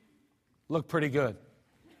you look pretty good.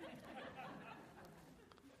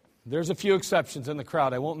 There's a few exceptions in the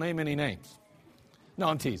crowd. I won't name any names. No,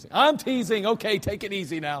 I'm teasing. I'm teasing. Okay, take it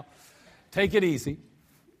easy now. Take it easy.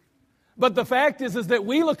 But the fact is that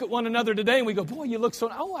we look at one another today and we go, boy, you look so,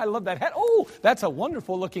 oh, I love that hat. Oh, that's a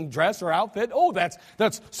wonderful looking dress or outfit. Oh, that's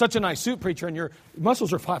such a nice suit, preacher, and your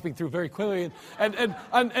muscles are popping through very clearly.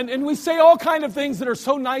 And we say all kind of things that are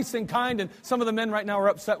so nice and kind, and some of the men right now are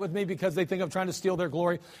upset with me because they think I'm trying to steal their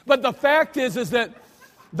glory. But the fact is that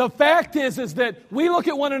we look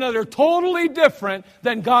at one another totally different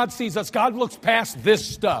than God sees us. God looks past this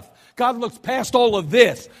stuff. God looks past all of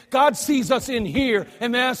this. God sees us in here.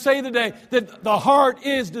 And may I say today that the heart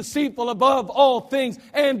is deceitful above all things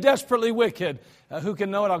and desperately wicked. Who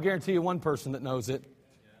can know it? I'll guarantee you one person that knows it.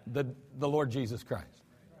 The Lord Jesus Christ.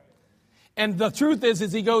 And the truth is,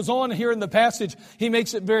 as he goes on here in the passage, he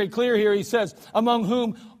makes it very clear here. He says, among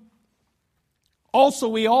whom also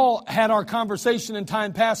we all had our conversation in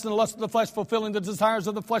time past in the lust of the flesh, fulfilling the desires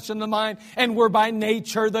of the flesh and the mind, and were by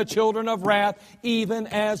nature the children of wrath, even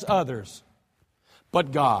as others.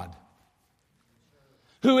 But God,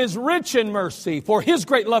 who is rich in mercy, for His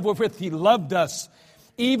great love wherewith He loved us,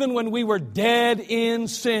 even when we were dead in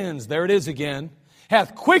sins, there it is again,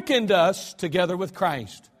 hath quickened us together with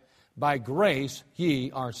Christ. By grace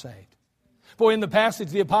ye are saved. For in the passage,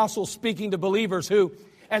 the apostle speaking to believers who,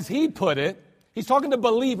 as he put it, he's talking to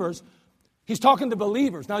believers. He's talking to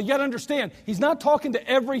believers. Now, you got to understand, he's not talking to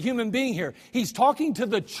every human being here. He's talking to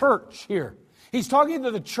the church here. He's talking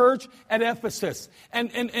to the church at Ephesus.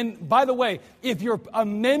 And by the way, if you're a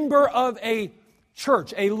member of a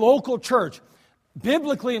church, a local church,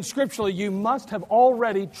 biblically and scripturally, you must have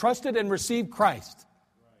already trusted and received Christ.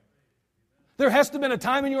 There has to have been a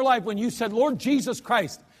time in your life when you said, Lord Jesus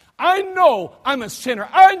Christ, I know I'm a sinner.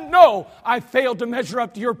 I know I failed to measure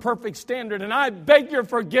up to your perfect standard, and I beg your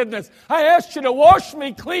forgiveness. I ask you to wash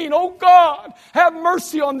me clean. Oh God, have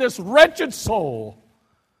mercy on this wretched soul.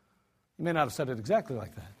 You may not have said it exactly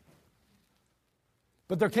like that.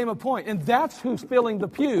 But there came a point, and that's who's filling the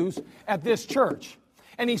pews at this church.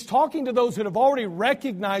 And he's talking to those that have already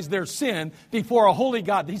recognized their sin before a holy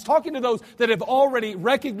God. He's talking to those that have already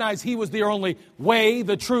recognized He was the only way,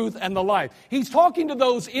 the truth, and the life. He's talking to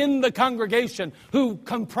those in the congregation who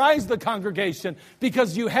comprise the congregation,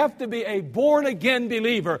 because you have to be a born-again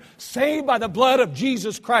believer, saved by the blood of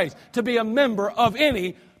Jesus Christ, to be a member of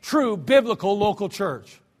any true biblical local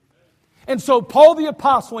church. And so Paul the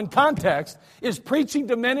Apostle, in context, is preaching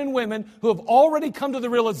to men and women who have already come to the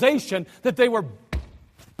realization that they were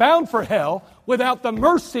bound for hell without the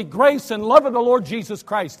mercy, grace, and love of the Lord Jesus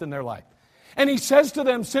Christ in their life. And he says to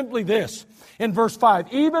them simply this in verse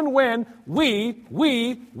 5, even when we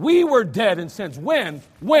were dead in sins. When?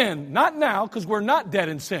 Not now, because we're not dead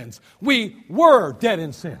in sins. We were dead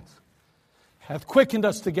in sins. Hath quickened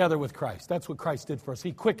us together with Christ. That's what Christ did for us.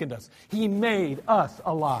 He quickened us. He made us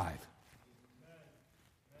alive.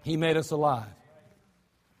 He made us alive.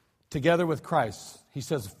 Together with Christ. He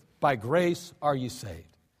says, by grace are you saved.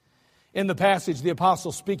 In the passage, the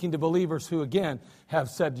apostle speaking to believers who, again, have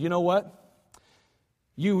said, you know what?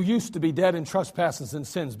 You used to be dead in trespasses and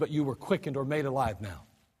sins, but you were quickened or made alive now.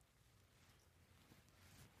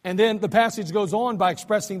 And then the passage goes on by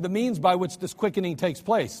expressing the means by which this quickening takes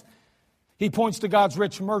place. He points to God's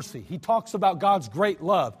rich mercy. He talks about God's great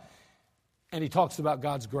love. And he talks about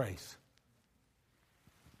God's grace.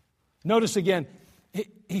 Notice again,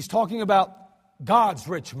 he's talking about God's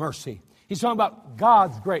rich mercy. He's talking about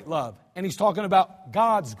God's great love. And he's talking about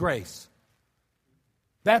God's grace.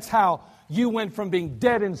 That's how you went from being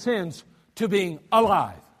dead in sins to being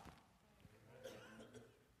alive.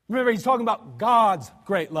 Remember, he's talking about God's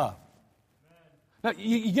great love. Now,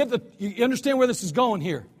 you understand where this is going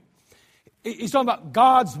here. He's talking about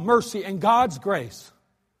God's mercy and God's grace.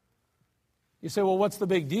 You say, well, what's the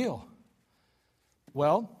big deal?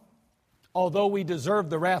 Well, Although we deserve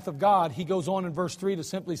the wrath of God, he goes on in verse 3 to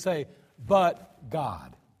simply say, but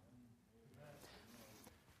God.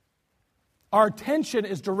 Our attention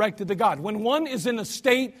is directed to God. When one is in a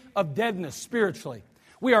state of deadness spiritually,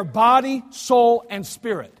 we are body, soul, and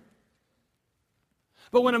spirit.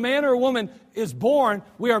 But when a man or a woman is born,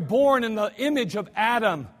 we are born in the image of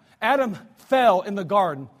Adam. Adam fell in the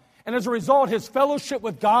garden. And as a result, his fellowship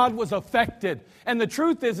with God was affected. And the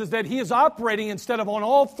truth is that he is operating instead of on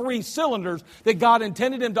all 3 cylinders that God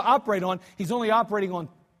intended him to operate on, he's only operating on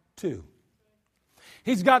 2.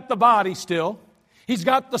 He's got the body still. He's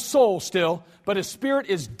got the soul still. But his spirit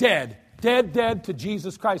is dead. Dead to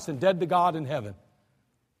Jesus Christ and dead to God in heaven.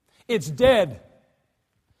 It's dead.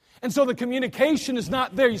 And so the communication is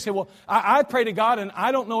not there. You say, well, I pray to God and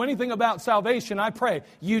I don't know anything about salvation. I pray.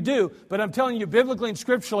 You do. But I'm telling you, biblically and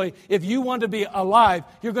scripturally, if you want to be alive,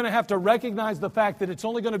 you're going to have to recognize the fact that it's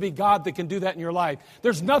only going to be God that can do that in your life.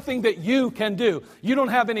 There's nothing that you can do. You don't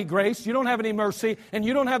have any grace. You don't have any mercy. And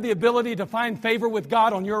you don't have the ability to find favor with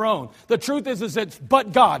God on your own. The truth is that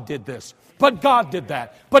but God did this. But God did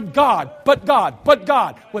that. But God.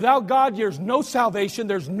 Without God, there's no salvation.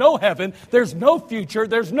 There's no heaven. There's no future.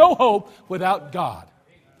 There's no hope without God.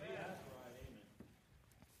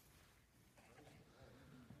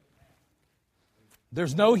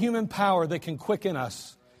 There's no human power that can quicken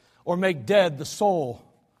us or make dead the soul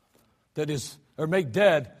that is, or make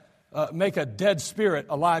a dead spirit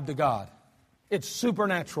alive to God. It's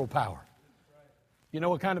supernatural power. You know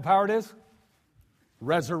what kind of power it is?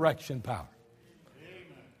 Resurrection power.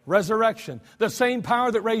 Resurrection. The same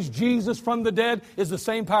power that raised Jesus from the dead is the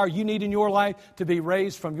same power you need in your life to be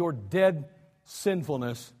raised from your dead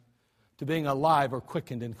sinfulness to being alive or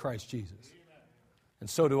quickened in Christ Jesus. And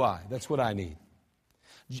so do I. That's what I need.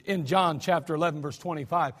 In John chapter 11, verse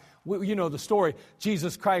 25, you know the story.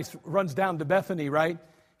 Jesus Christ runs down to Bethany, right?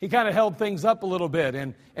 He kind of held things up a little bit.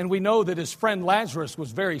 And we know that his friend Lazarus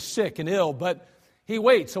was very sick and ill, but he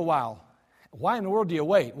waits a while. Why in the world do you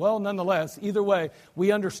wait? Well, nonetheless, either way,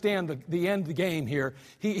 we understand the end game here.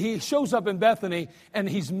 He shows up in Bethany, and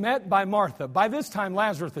he's met by Martha. By this time,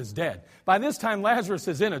 Lazarus is dead. By this time, Lazarus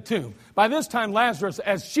is in a tomb. By this time, Lazarus,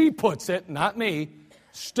 as she puts it, not me,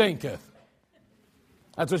 stinketh.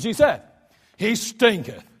 That's what she said. He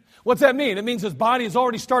stinketh. What's that mean? It means his body has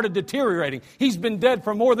already started deteriorating. He's been dead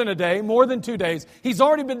for more than a day, more than 2 days. He's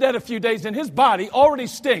already been dead a few days, and his body already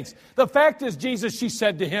stinks. The fact is, Jesus, she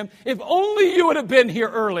said to him, if only you would have been here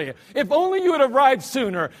earlier, if only you had arrived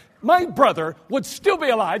sooner, my brother would still be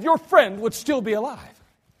alive. Your friend would still be alive.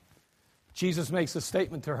 Jesus makes a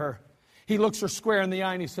statement to her. He looks her square in the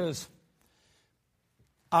eye and he says,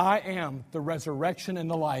 I am the resurrection and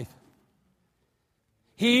the life.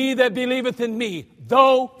 He that believeth in me,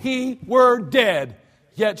 though he were dead,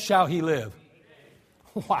 yet shall he live.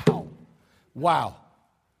 Wow.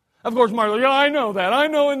 Of course, Martha, yeah, I know that. I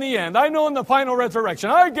know in the end. I know in the final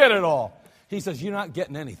resurrection. I get it all. He says, you're not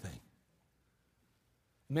getting anything.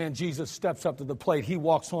 Man, Jesus steps up to the plate. He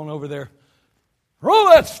walks on over there. Roll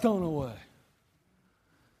that stone away.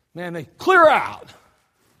 Man, they clear out.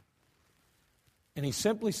 And he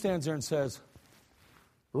simply stands there and says,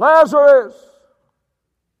 Lazarus,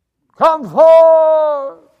 come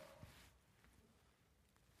forth.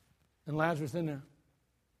 And Lazarus in there.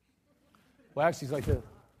 Well, actually, he's like this.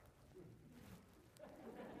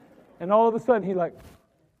 And all of a sudden, he like...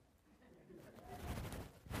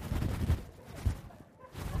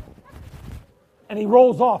 And he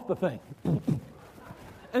rolls off the thing.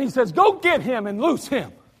 And he says, go get him and loose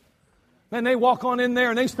him. And they walk on in there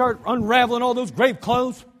and they start unraveling all those grave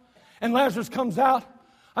clothes. And Lazarus comes out.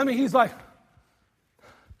 I mean, he's like,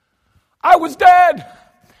 I was dead,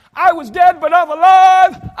 but I'm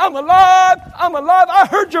alive. I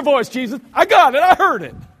heard your voice, Jesus. I got it. I heard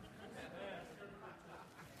it.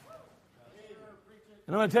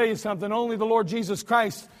 And I'm going to tell you something. Only the Lord Jesus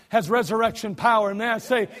Christ has resurrection power. And may I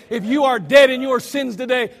say, if you are dead in your sins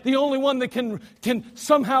today, the only one that can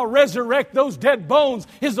somehow resurrect those dead bones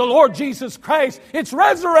is the Lord Jesus Christ. It's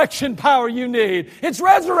resurrection power you need. It's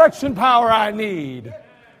resurrection power I need.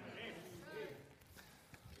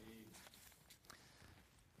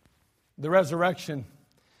 The resurrection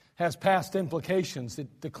has past implications.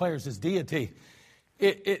 It declares His deity.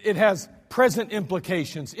 It has present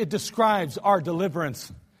implications. It describes our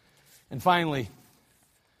deliverance. And finally,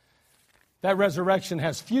 that resurrection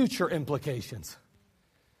has future implications.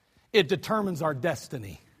 It determines our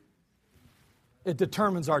destiny. It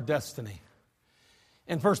determines our destiny.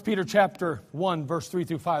 In 1 Peter chapter 1, verse 3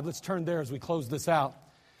 through 5, let's turn there as we close this out.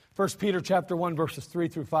 1 Peter chapter 1, verses 3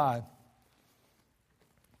 through 5.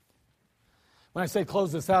 When I say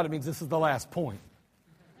close this out, it means this is the last point.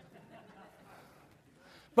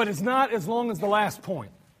 but it's not as long as the last point.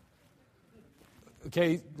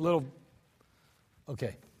 Okay, 1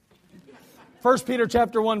 Peter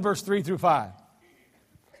chapter 1, verse 3 through 5.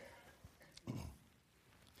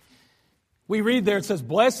 We read there, it says,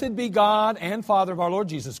 "Blessed be God and Father of our Lord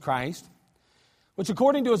Jesus Christ, which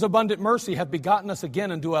according to his abundant mercy hath begotten us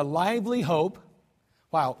again unto a lively hope."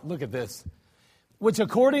 Wow, look at this. "Which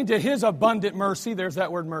according to his abundant mercy," there's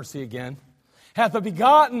that word mercy again, "hath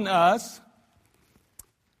begotten us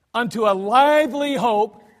unto a lively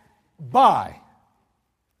hope by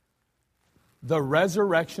the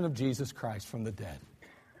resurrection of Jesus Christ from the dead."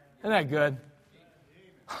 Isn't that good?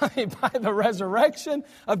 By the resurrection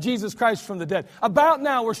of Jesus Christ from the dead. About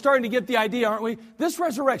now, we're starting to get the idea, aren't we? This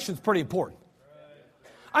resurrection is pretty important.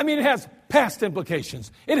 I mean, it has past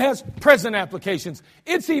implications. It has present applications.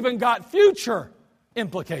 It's even got future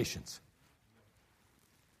implications.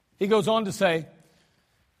 He goes on to say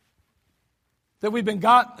that we've been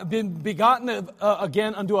begotten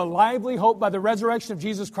again unto a lively hope by the resurrection of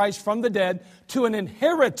Jesus Christ from the dead, to an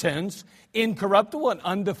inheritance incorruptible and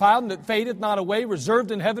undefiled, and that fadeth not away, reserved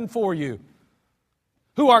in heaven for you,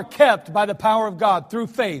 who are kept by the power of God through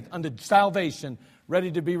faith unto salvation, ready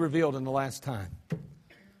to be revealed in the last time.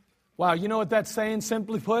 Wow, you know what that's saying,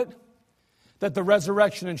 simply put? That the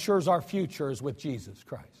resurrection ensures our future is with Jesus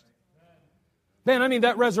Christ. Man, I mean,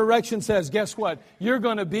 that resurrection says, guess what? You're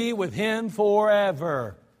going to be with Him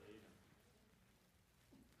forever.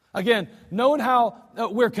 Again, note how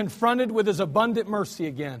we're confronted with His abundant mercy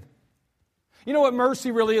again. You know what mercy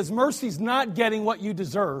really is? Mercy's not getting what you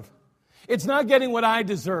deserve. It's not getting what I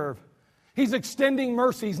deserve. He's extending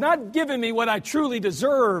mercy. He's not giving me what I truly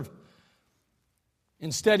deserve.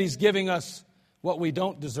 Instead, He's giving us what we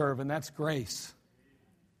don't deserve, and that's grace.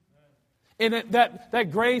 And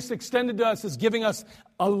that grace extended to us is giving us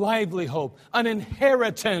a lively hope, an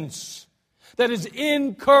inheritance that is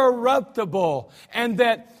incorruptible and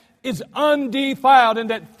that is undefiled and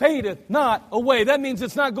that fadeth not away. That means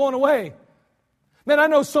it's not going away. Man, I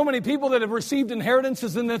know so many people that have received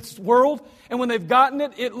inheritances in this world, and when they've gotten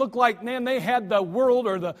it, it looked like, man, they had the world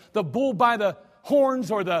or the bull by the horns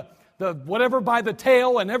or the whatever by the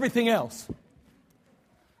tail and everything else.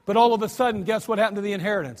 But all of a sudden, guess what happened to the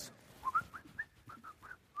inheritance?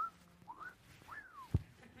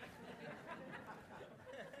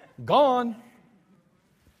 Gone.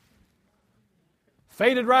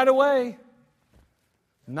 Faded right away.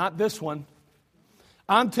 Not this one.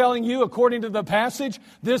 I'm telling you, according to the passage,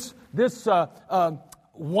 this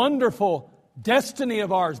wonderful destiny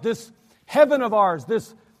of ours, this heaven of ours,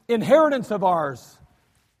 this inheritance of ours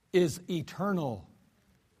is eternal.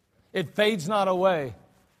 It fades not away.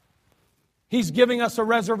 He's giving us a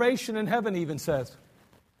reservation in heaven, he even says.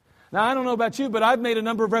 Now, I don't know about you, but I've made a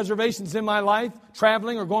number of reservations in my life,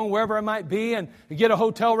 traveling or going wherever I might be, and get a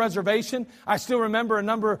hotel reservation. I still remember a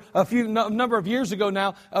number of years ago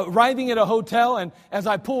now, arriving at a hotel, and as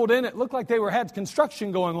I pulled in, it looked like they had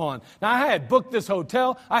construction going on. Now, I had booked this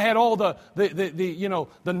hotel. I had all the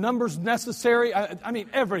numbers necessary. I mean,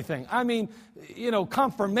 everything. I mean,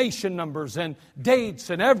 confirmation numbers and dates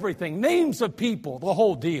and everything, names of people, the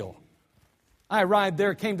whole deal. I arrived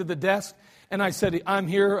there, came to the desk, and I said, "I'm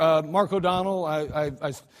here, Mark O'Donnell. I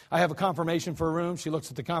have a confirmation for a room." She looks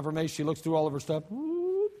at the confirmation. She looks through all of her stuff.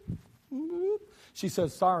 She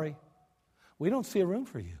says, "Sorry, we don't see a room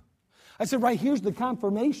for you." I said, "Right here's the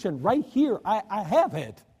confirmation. Right here. I have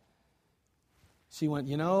it." She went,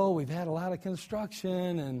 "We've had a lot of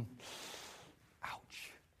construction and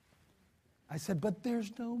ouch." I said, "But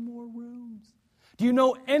there's no more rooms. Do you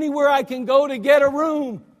know anywhere I can go to get a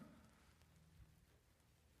room?"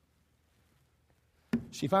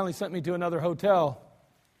 She finally sent me to another hotel.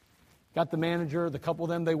 Got the manager, the couple of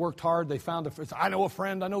them, they worked hard. They found I know a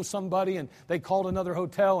friend, I know somebody, and they called another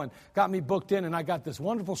hotel and got me booked in, and I got this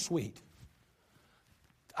wonderful suite.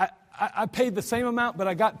 I paid the same amount, but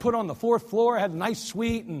I got put on the 4th floor. I had a nice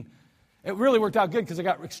suite, and it really worked out good because I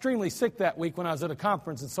got extremely sick that week when I was at a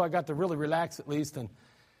conference, and so I got to really relax at least, and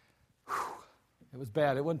it was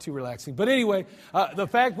bad. It wasn't too relaxing. But anyway, the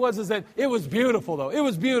fact was that it was beautiful, though. It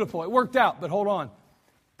was beautiful. It worked out, but hold on.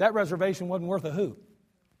 That reservation wasn't worth a hoot.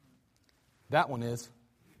 That one is.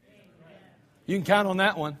 You can count on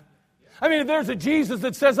that one. I mean, if there's a Jesus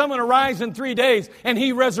that says, "I'm going to rise in 3 days," and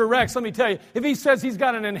He resurrects, let me tell you, if He says He's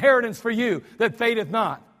got an inheritance for you that fadeth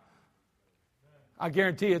not, I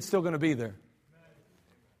guarantee it's still going to be there.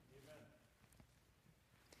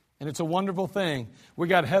 And it's a wonderful thing. We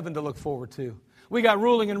got heaven to look forward to. We got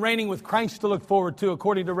ruling and reigning with Christ to look forward to,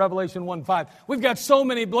 according to Revelation 1:5. We've got so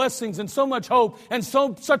many blessings and so much hope and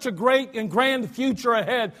such a great and grand future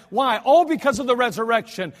ahead. Why? All because of the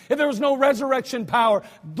resurrection. If there was no resurrection power,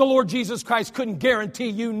 the Lord Jesus Christ couldn't guarantee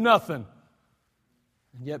you nothing.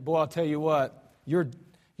 And yet, boy, I'll tell you what, your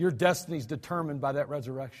destiny is determined by that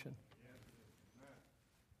resurrection.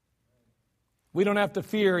 We don't have to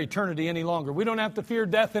fear eternity any longer. We don't have to fear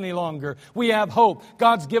death any longer. We have hope.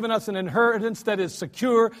 God's given us an inheritance that is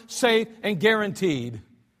secure, safe, and guaranteed.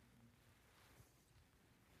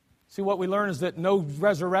 See, what we learn is that no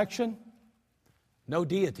resurrection, no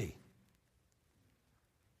deity.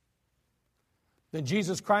 Then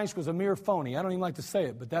Jesus Christ was a mere phony. I don't even like to say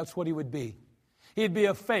it, but that's what he would be. He'd be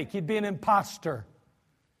a fake. He'd be an imposter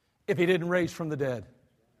if he didn't raise from the dead.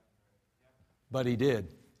 But he did.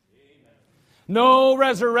 No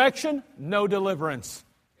resurrection, no deliverance.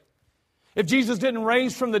 If Jesus didn't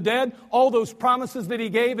raise from the dead, all those promises that he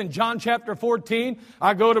gave in John chapter 14,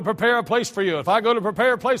 I go to prepare a place for you. If I go to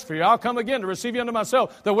prepare a place for you, I'll come again to receive you unto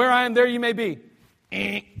myself, that where I am, there you may be.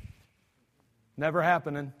 Never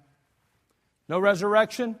happening. No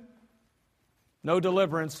resurrection, no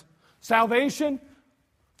deliverance. Salvation,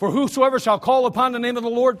 for whosoever shall call upon the name of the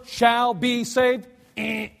Lord shall be saved.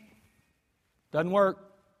 Doesn't work.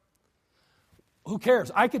 Who cares?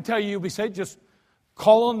 I could tell you you'll be saved. Just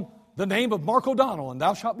call on the name of Mark O'Donnell and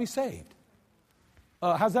thou shalt be saved.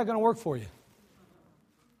 How's that going to work for you?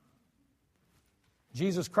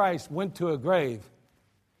 Jesus Christ went to a grave,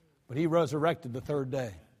 but he resurrected the third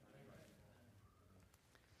day.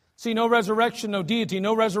 See, no resurrection, no deity.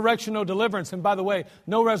 No resurrection, no deliverance. And by the way,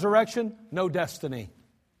 no resurrection, no destiny.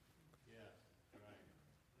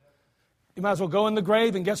 You might as well go in the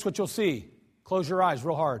grave and guess what you'll see? Close your eyes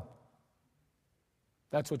real hard.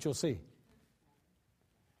 That's what you'll see.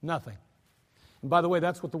 Nothing. And by the way,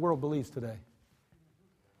 that's what the world believes today.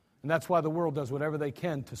 And that's why the world does whatever they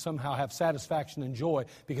can to somehow have satisfaction and joy,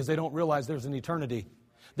 because they don't realize there's an eternity.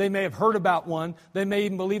 They may have heard about one. They may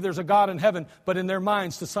even believe there's a God in heaven. But in their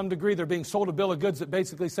minds, to some degree, they're being sold a bill of goods that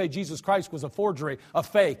basically say Jesus Christ was a forgery, a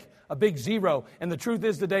fake, a big zero. And the truth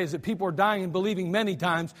is today is that people are dying and believing many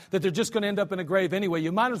times that they're just going to end up in a grave anyway.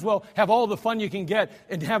 You might as well have all the fun you can get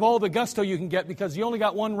and have all the gusto you can get, because you only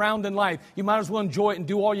got one round in life. You might as well enjoy it and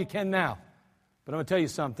do all you can now. But I'm going to tell you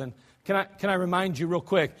something. Can I remind you real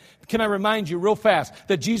quick? Can I remind you real fast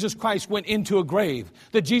that Jesus Christ went into a grave?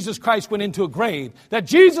 That Jesus Christ went into a grave. That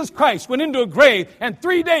Jesus Christ went into a grave, and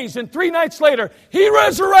 3 days and 3 nights later, he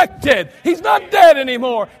resurrected. He's not dead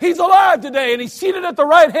anymore. He's alive today, and he's seated at the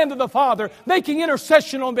right hand of the Father, making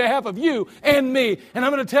intercession on behalf of you and me. And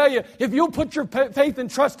I'm going to tell you, if you'll put your faith and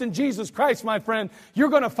trust in Jesus Christ, my friend, you're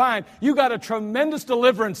going to find you got a tremendous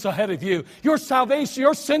deliverance ahead of you. Your salvation,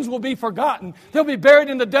 your sins will be forgotten. They'll be buried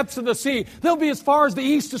in the depths of the sea. They'll be as far as the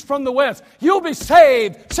east is from the west. You'll be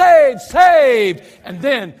saved, saved, saved. And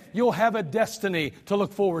then you'll have a destiny to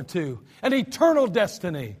look forward to. An eternal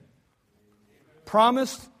destiny.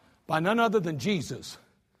 Promised by none other than Jesus,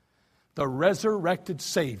 the resurrected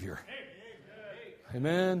Savior.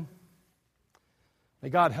 Amen. May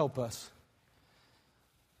God help us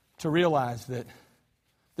to realize that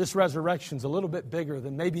this resurrection is a little bit bigger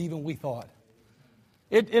than maybe even we thought.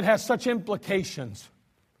 It has such implications.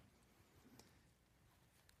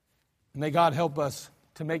 May God help us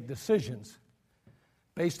to make decisions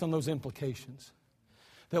based on those implications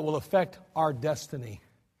that will affect our destiny,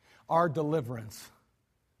 our deliverance,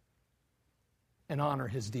 and honor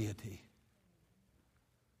His deity.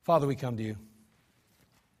 Father, we come to you.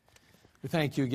 We thank you again.